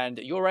 And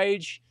at your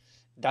age,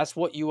 that's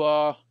what you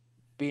are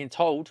being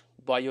told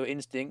by your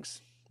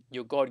instincts,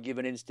 your God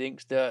given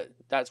instincts, that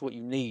that's what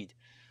you need.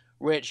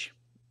 Rich,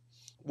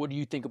 what do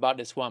you think about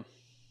this one?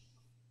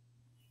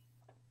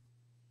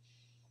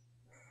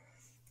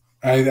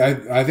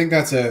 I think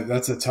that's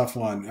a tough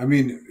one. I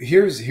mean,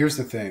 here's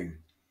the thing.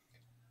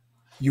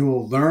 You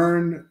will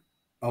learn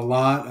a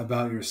lot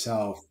about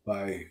yourself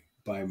by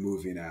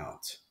moving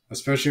out,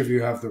 especially if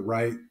you have the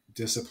right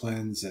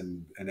disciplines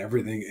and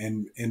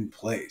everything in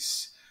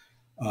place.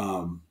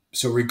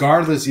 So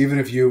regardless, even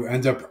if you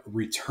end up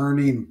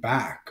returning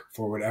back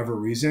for whatever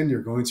reason,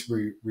 you're going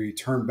to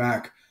return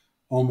back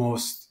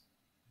almost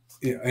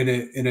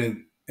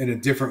in a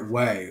different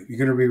way. You're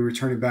going to be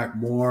returning back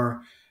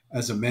more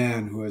as a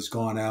man who has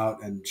gone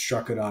out and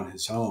struck it on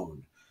his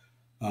own.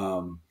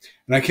 And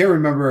I can't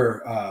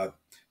remember.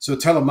 So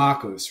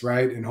Telemachus,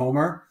 right, in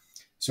Homer.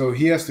 So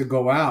he has to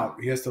go out.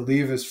 He has to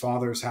leave his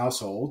father's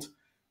household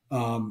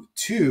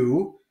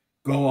to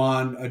go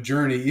on a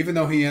journey, even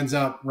though he ends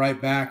up right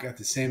back at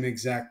the same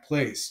exact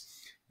place.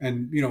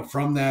 And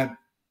from that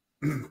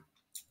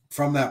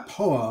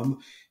poem,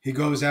 he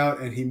goes out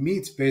and he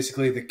meets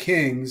basically the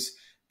kings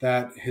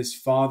that his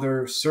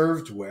father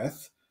served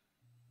with.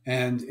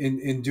 And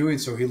in doing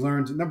so, he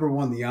learned, number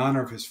one, the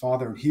honor of his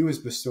father, and he was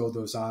bestowed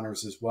those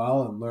honors as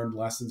well and learned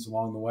lessons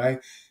along the way.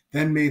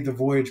 Then made the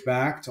voyage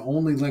back to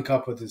only link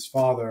up with his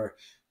father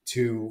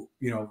to,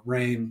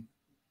 rain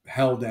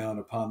hell down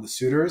upon the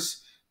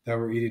suitors that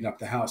were eating up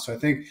the house. So I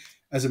think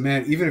as a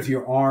man, even if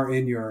you are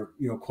in your,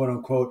 quote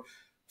unquote,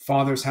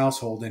 father's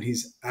household and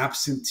he's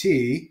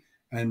absentee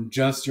and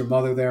just your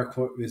mother there,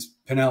 quote, is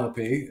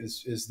Penelope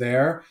is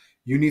there,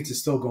 you need to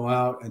still go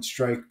out and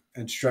strike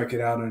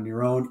it out on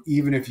your own,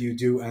 even if you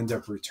do end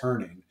up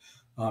returning,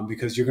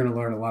 because you're going to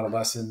learn a lot of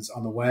lessons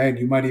on the way, and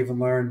you might even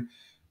learn,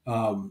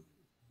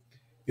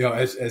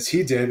 as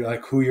he did,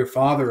 like who your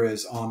father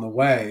is on the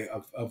way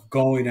of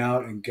going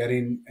out and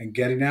getting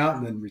out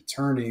and then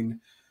returning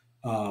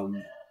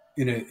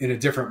in a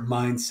different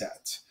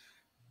mindset.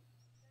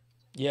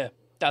 Yeah,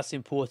 that's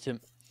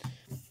important.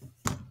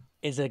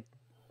 Is a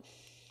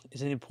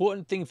is an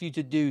important thing for you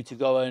to do, to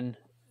go and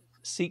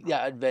seek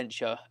that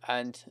adventure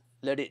and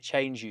let it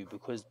change you,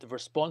 because the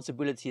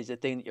responsibility is the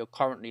thing that you're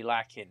currently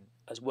lacking,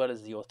 as well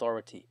as the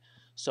authority.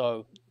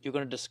 So you're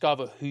going to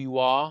discover who you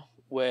are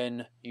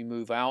when you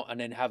move out, and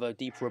then have a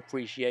deeper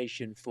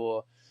appreciation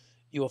for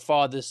your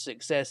father's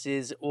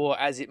successes, or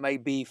as it may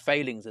be,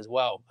 failings as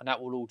well. And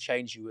that will all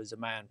change you as a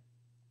man.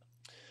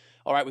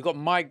 All right, we've got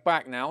Mike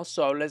back now.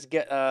 So let's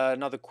get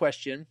another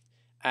question.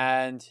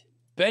 And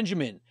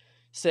Benjamin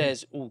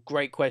says, oh,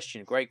 great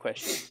question. Great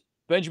question.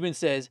 Benjamin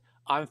says,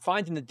 I'm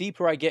finding the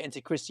deeper I get into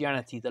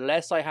Christianity, the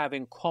less I have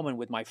in common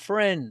with my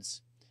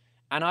friends,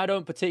 and I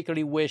don't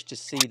particularly wish to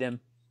see them.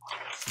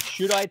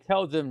 Should I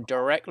tell them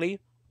directly,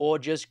 or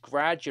just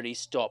gradually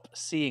stop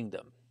seeing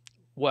them?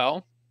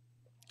 Well,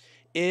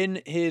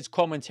 in his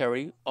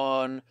commentary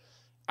on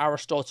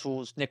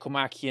Aristotle's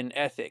Nicomachean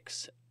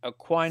Ethics,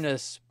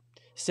 Aquinas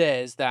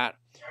says that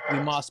we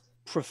must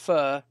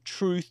prefer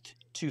truth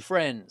to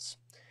friends.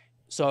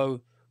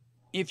 So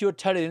if you're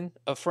telling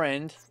a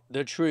friend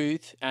the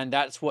truth and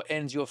that's what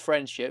ends your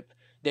friendship,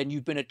 then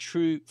you've been a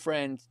true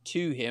friend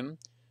to him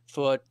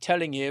for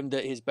telling him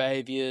that his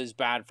behavior is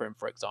bad for him,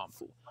 for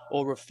example,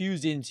 or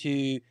refusing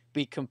to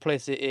be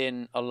complicit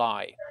in a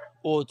lie,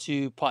 or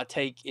to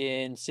partake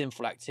in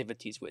sinful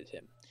activities with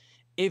him.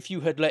 If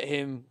you had let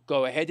him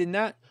go ahead in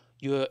that,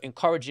 you're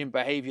encouraging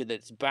behavior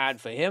that's bad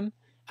for him,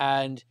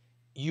 and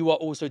you are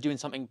also doing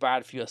something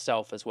bad for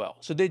yourself as well.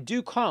 So there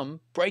do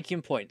come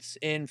breaking points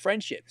in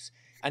friendships,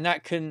 and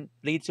that can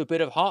lead to a bit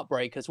of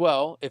heartbreak as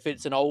well if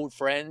it's an old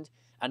friend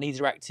and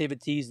these are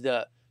activities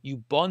that you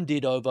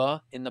bonded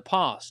over in the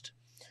past.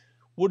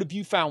 What have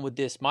you found with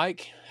this,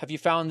 Mike? Have you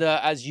found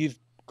that as you've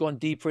gone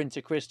deeper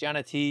into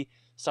Christianity,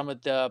 some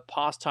of the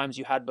pastimes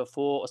you had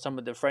before, or some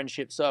of the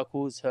friendship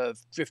circles have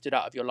drifted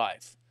out of your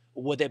life?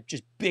 Or were there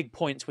just big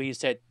points where you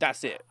said,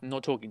 that's it, I'm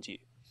not talking to you?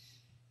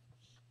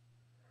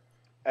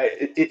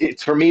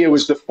 For me, it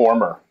was the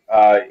former.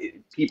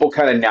 People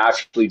kind of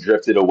naturally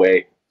drifted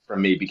away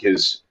from me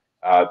because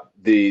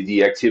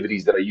the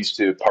activities that I used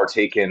to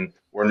partake in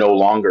were no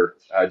longer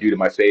due to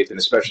my faith, and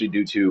especially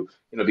due to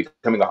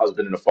becoming a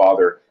husband and a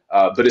father.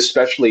 But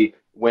especially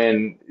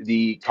when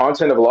the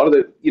content of a lot of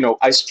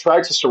I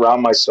try to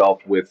surround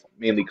myself with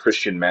mainly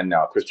Christian men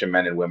now, Christian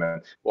men and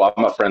women. Well,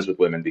 I'm not friends with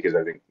women because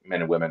I think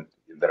men and women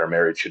that are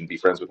married shouldn't be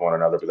friends with one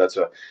another. But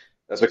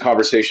that's a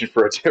conversation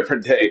for a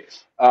different day.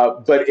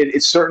 But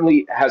it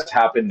certainly has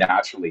happened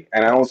naturally,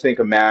 and I don't think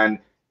a man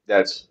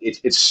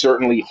it's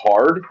certainly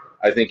hard.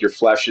 I think your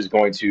flesh is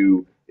going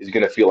to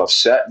feel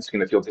upset. It's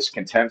going to feel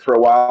discontent for a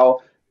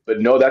while.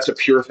 But no, that's a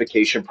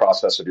purification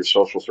process of your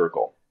social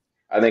circle.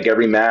 I think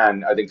every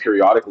man, I think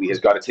periodically has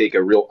got to take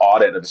a real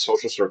audit of the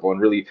social circle and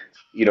really,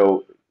 you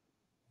know,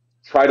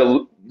 try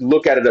to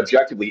look at it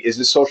objectively. Is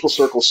the social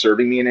circle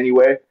serving me in any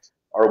way?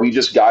 Are we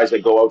just guys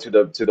that go out to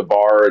the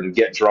bar and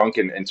get drunk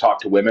and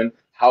talk to women?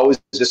 How is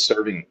this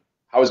serving?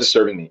 How is this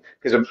serving me?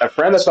 Because a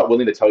friend that's not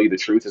willing to tell you the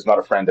truth is not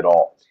a friend at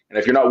all. And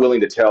if you're not willing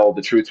to tell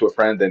the truth to a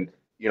friend, then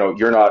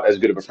you're not as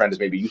good of a friend as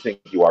maybe you think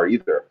you are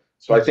either.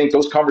 So I think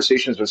those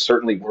conversations are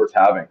certainly worth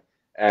having.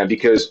 And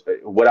because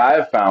what I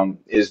have found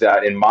is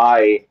that in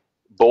my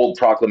bold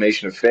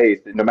proclamation of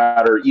faith, no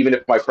matter, even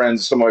if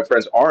some of my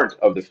friends aren't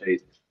of the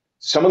faith,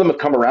 some of them have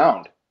come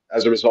around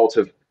as a result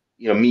of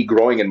me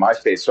growing in my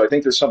faith. So I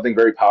think there's something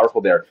very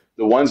powerful there.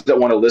 The ones that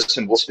want to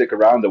listen will stick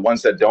around. The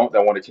ones that don't,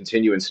 that want to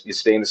continue and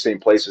stay in the same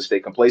place and stay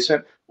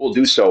complacent, will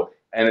do so.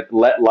 And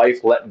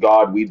let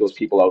God weed those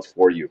people out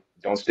for you.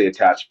 Don't stay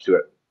attached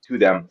to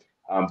them.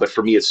 But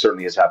for me, it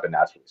certainly has happened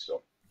naturally.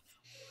 So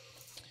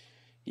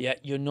Yeah,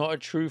 you're not a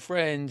true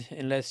friend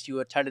unless you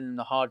are telling them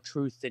the hard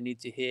truth they need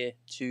to hear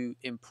to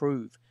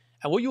improve.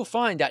 And what you'll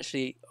find,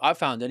 actually, I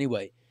found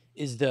anyway,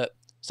 is that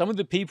some of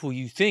the people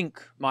you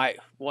think might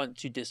want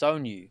to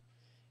disown you,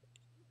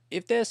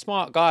 if they're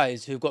smart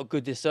guys who've got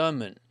good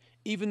discernment,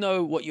 even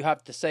though what you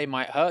have to say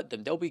might hurt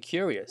them, they'll be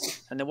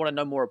curious and they want to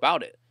know more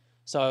about it.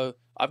 So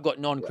I've got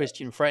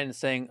non-Christian friends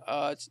saying,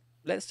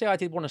 let's say I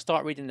did want to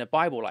start reading the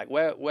Bible, like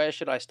where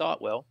should I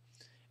start? Well,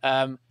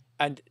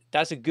 and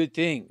that's a good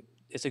thing.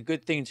 It's a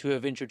good thing to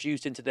have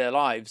introduced into their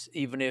lives,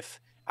 even if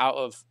out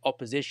of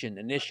opposition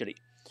initially.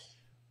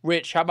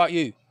 Rich, how about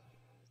you?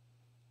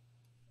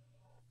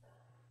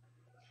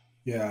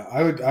 Yeah,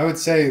 I would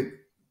say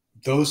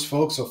those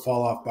folks will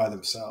fall off by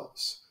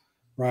themselves,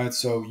 right?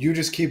 So you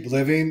just keep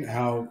living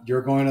how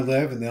you're going to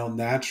live, and they'll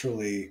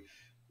naturally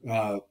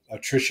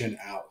attrition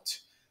out.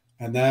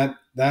 And that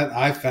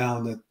I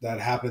found that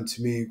happened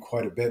to me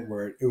quite a bit,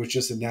 where it was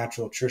just a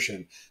natural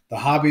attrition. The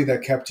hobby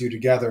that kept you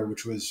together,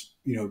 which was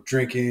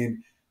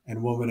drinking and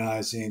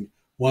womanizing.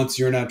 Once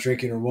you're not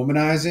drinking or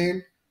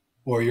womanizing,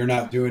 or you're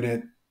not doing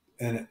it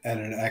at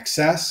an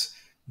excess,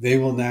 they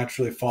will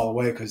naturally fall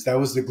away, because that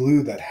was the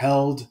glue that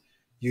held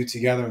you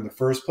together in the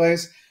first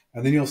place.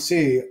 And then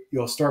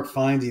you'll start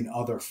finding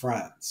other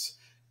friends,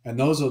 and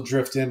those will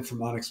drift in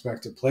from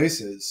unexpected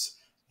places,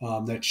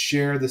 that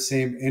share the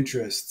same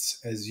interests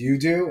as you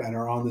do and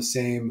are on the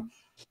same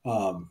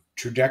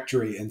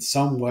trajectory in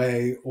some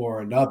way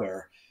or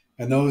another.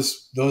 And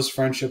those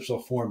friendships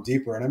will form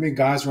deeper. And I mean,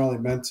 guys are only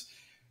meant,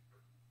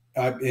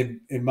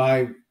 in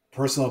my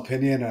personal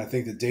opinion, and I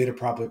think the data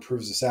probably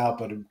proves this out,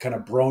 but in kind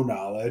of bro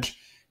knowledge,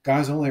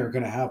 guys only are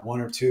going to have one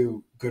or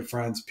two good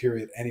friends,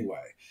 period,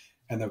 anyway.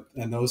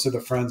 And those are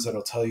the friends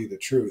that'll tell you the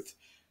truth.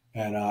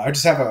 And I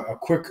just have a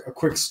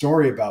quick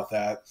story about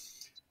that.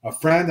 A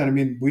friend, and I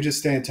mean, we just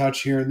stay in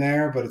touch here and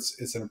there, but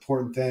it's an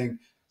important thing.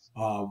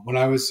 When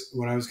I was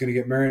going to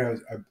get married,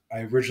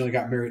 I originally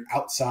got married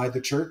outside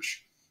the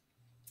church,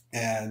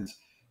 and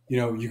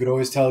you could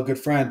always tell a good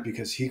friend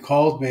because he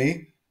called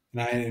me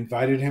and I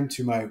invited him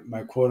to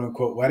my quote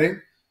unquote wedding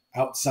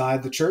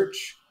outside the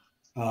church,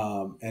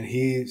 and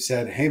he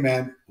said, "Hey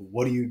man,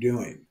 what are you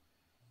doing?"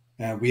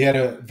 And we had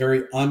a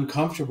very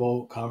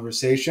uncomfortable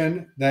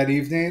conversation that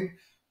evening,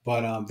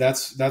 but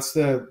that's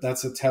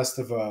a test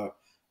of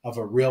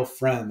a real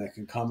friend that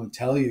can come and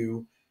tell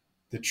you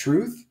the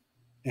truth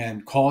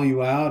and call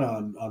you out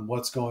on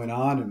what's going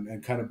on,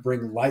 and kind of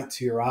bring light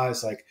to your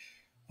eyes, like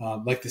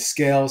the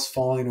scales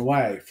falling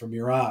away from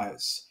your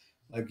eyes.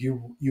 Like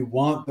you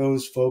want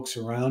those folks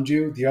around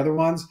you. The other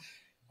ones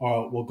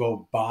will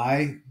go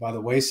by the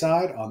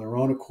wayside on their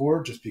own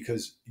accord just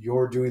because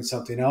you're doing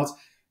something else.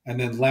 And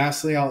then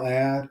lastly, I'll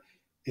add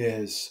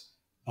is,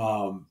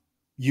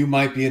 you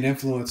might be an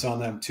influence on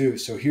them too.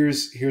 So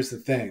here's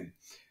the thing: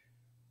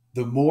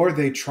 the more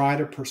they try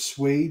to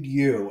persuade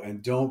you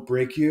and don't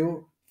break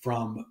you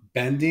from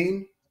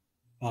bending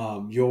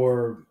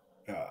your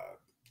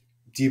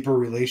deeper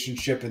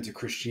relationship into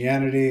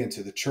Christianity,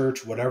 into the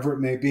church, whatever it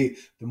may be,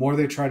 the more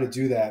they try to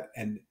do that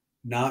and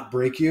not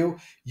break you,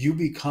 you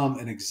become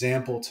an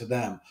example to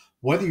them.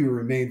 Whether you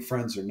remain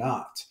friends or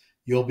not,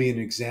 you'll be an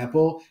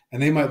example.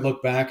 And they might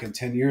look back in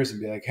 10 years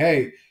and be like,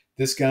 hey,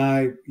 this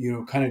guy,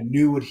 kind of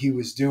knew what he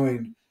was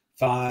doing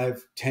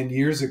 5, 10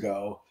 years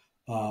ago.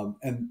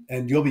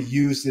 And you'll be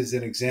used as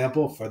an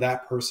example for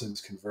that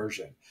person's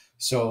conversion.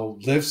 So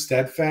live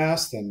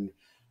steadfast, and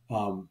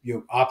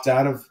you opt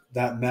out of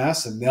that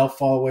mess, and they'll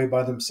fall away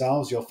by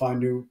themselves. You'll find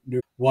new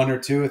one or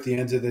two at the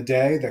end of the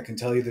day that can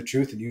tell you the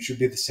truth, and you should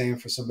be the same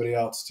for somebody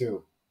else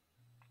too.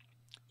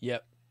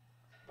 Yep.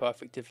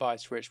 Perfect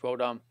advice, Rich. Well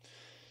done.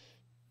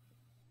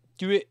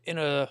 Do it in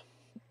a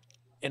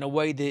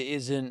way that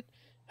isn't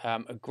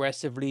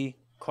aggressively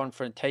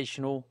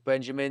confrontational,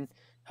 Benjamin.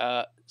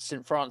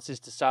 St. Francis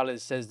de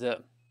Sales says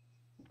that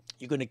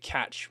you're going to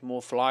catch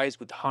more flies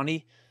with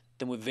honey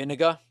than with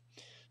vinegar.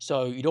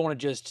 So you don't want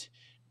to just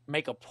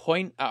make a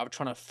point out of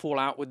trying to fall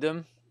out with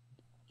them.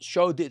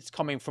 Show that it's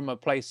coming from a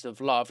place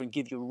of love and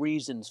give you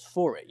reasons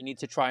for it. You need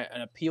to try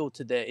and appeal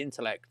to their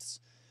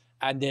intellects,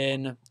 and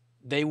then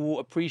they will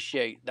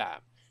appreciate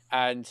that.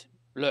 And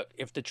look,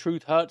 if the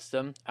truth hurts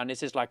them, and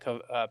this is like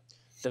the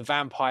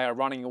vampire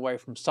running away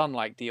from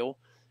sunlight deal,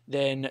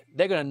 then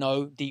they're going to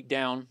know deep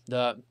down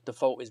the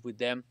fault is with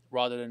them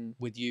rather than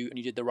with you, and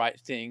you did the right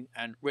thing.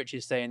 And Rich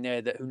is saying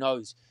there that, who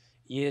knows,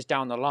 years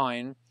down the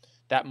line,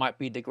 that might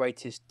be the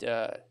greatest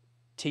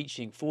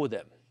teaching for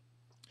them.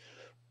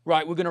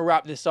 Right, we're going to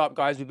wrap this up,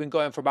 guys. We've been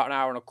going for about an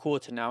hour and a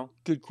quarter now.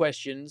 Good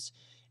questions.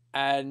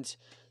 And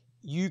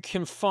you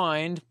can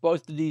find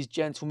both of these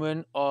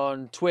gentlemen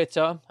on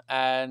Twitter,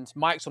 and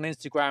Mike's on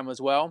Instagram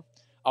as well.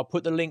 I'll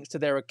put the links to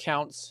their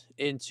accounts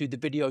into the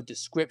video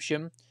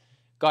description.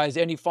 Guys,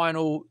 any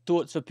final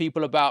thoughts for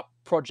people about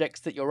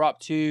projects that you're up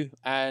to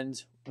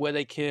and where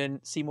they can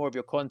see more of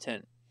your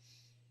content?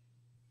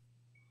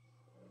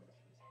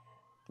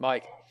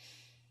 Mike.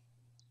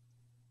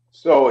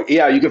 So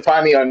yeah, you can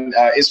find me on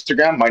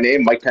Instagram, my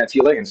name, Mike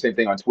Pantile, and same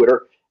thing on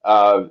Twitter.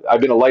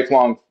 I've been a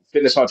lifelong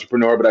fitness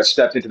entrepreneur, but I've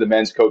stepped into the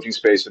men's coaching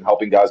space and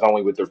helping guys not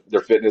only with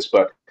their fitness,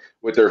 but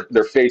with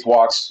their faith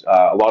walks,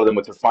 a lot of them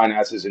with their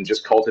finances, and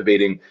just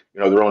cultivating,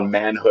 their own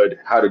manhood,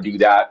 how to do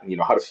that,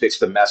 how to fix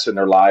the mess in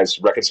their lives,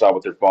 reconcile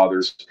with their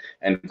fathers,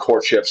 and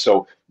courtship.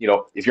 So,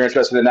 if you're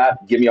interested in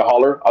that, give me a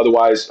holler.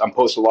 Otherwise, I'm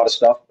posting a lot of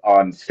stuff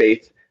on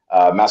faith,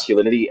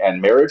 masculinity,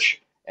 and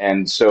marriage.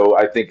 And so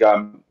I think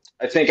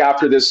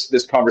after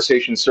this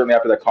conversation, certainly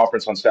after that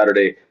conference on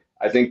Saturday,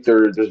 I think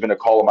there's been a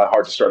call in my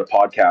heart to start a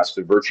podcast,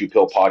 the Virtue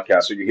Pill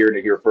podcast. So you're hearing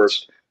it here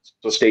first.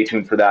 So stay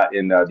tuned for that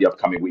in the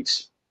upcoming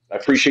weeks. I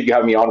appreciate you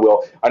having me on,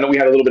 Will. I know we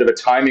had a little bit of a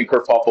timing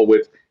kerfuffle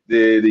with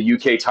the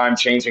UK time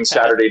changing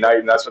Saturday night,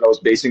 and that's what I was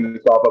basing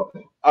this off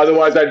of.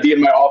 Otherwise, I'd be in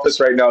my office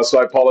right now,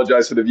 so I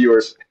apologize to the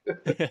viewers.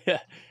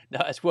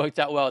 No, it's worked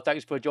out well.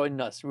 Thanks for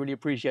joining us. Really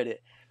appreciate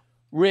it.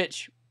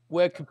 Rich,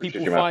 where can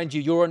people find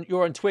you?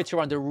 You're on Twitter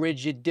under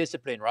Rigid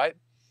Discipline, right?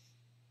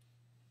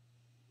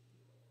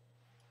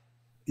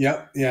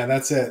 Yep. Yeah,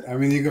 that's it. I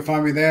mean, you can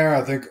find me there.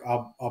 I think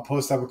I'll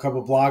post up a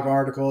couple blog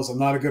articles. I'm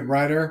not a good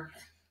writer.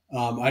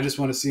 I just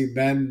want to see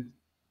men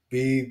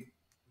be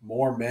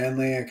more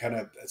manly and kind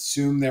of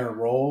assume their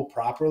role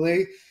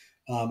properly.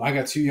 I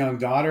got 2 young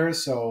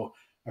daughters, so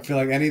I feel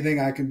like anything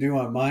I can do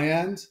on my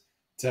end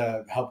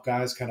to help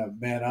guys kind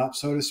of man up,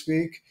 so to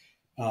speak,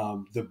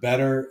 the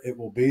better it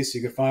will be. So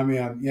you can find me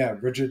on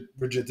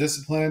Rigid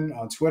Discipline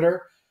on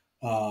Twitter.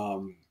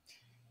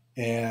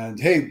 And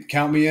hey,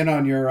 count me in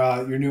on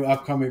your new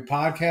upcoming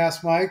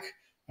podcast, Mike.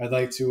 I'd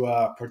like to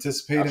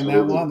participate in that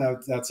Absolutely. one.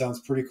 That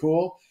sounds pretty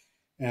cool.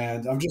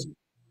 And I'm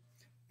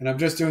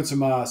just doing some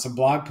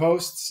blog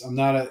posts.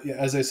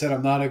 As I said,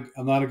 I'm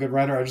not a good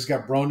writer. I just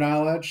got bro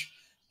knowledge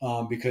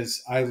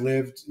because I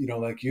lived,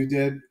 like you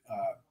did,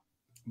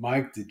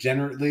 Mike,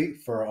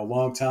 degenerately for a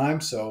long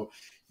time. So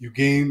you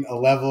gain a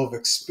level of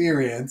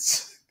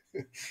experience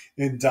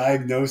in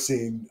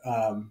diagnosing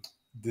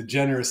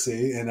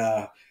degeneracy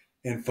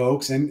in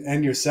folks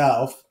and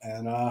yourself,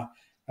 and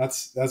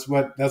that's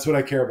what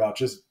I care about.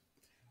 Just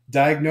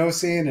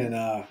diagnosing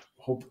and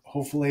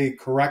hopefully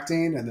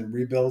correcting and then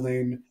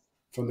rebuilding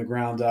from the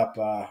ground up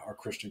our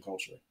Christian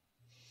culture.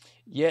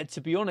 Yeah,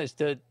 to be honest,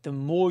 the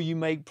more you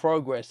make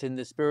progress in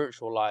the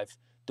spiritual life,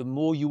 the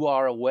more you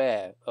are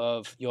aware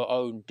of your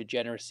own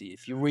degeneracy.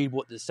 If you read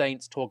what the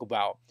saints talk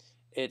about,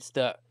 it's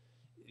that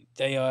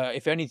they are,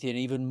 if anything,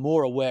 even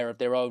more aware of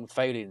their own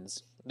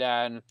failings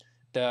than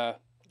the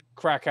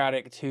crack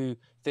addict who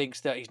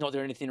thinks that he's not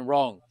doing anything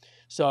wrong.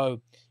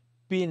 So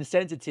being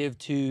sensitive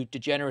to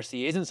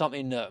degeneracy isn't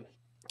something that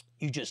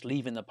you just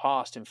leave in the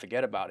past and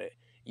forget about it.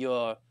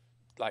 Your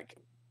like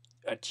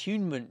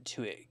attunement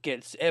to it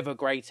gets ever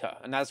greater,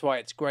 and that's why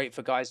it's great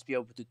for guys to be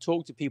able to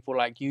talk to people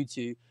like you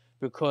two,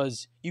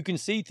 because you can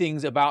see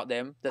things about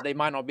them that they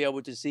might not be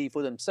able to see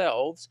for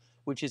themselves,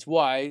 which is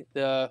why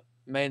the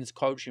men's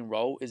coaching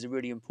role is a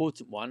really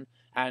important one,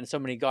 and so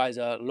many guys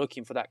are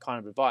looking for that kind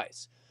of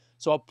advice.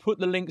 So I'll put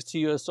the links to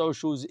your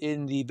socials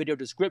in the video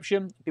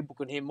description. People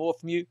can hear more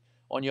from you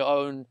on your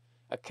own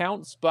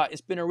accounts, but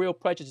it's been a real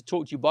pleasure to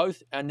talk to you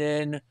both, and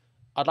then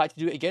I'd like to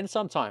do it again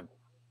sometime.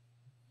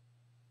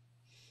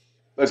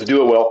 Let's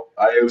do it, Will.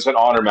 It was an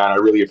honor, man. I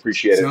really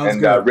appreciate it. Sounds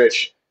And good.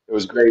 Rich, it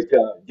was great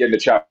getting to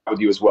chat with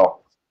you as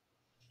well.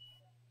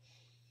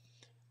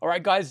 All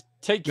right, guys,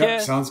 take Yep, care.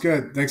 sounds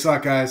good. Thanks a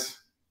lot, guys.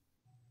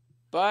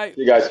 Bye.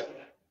 See you guys.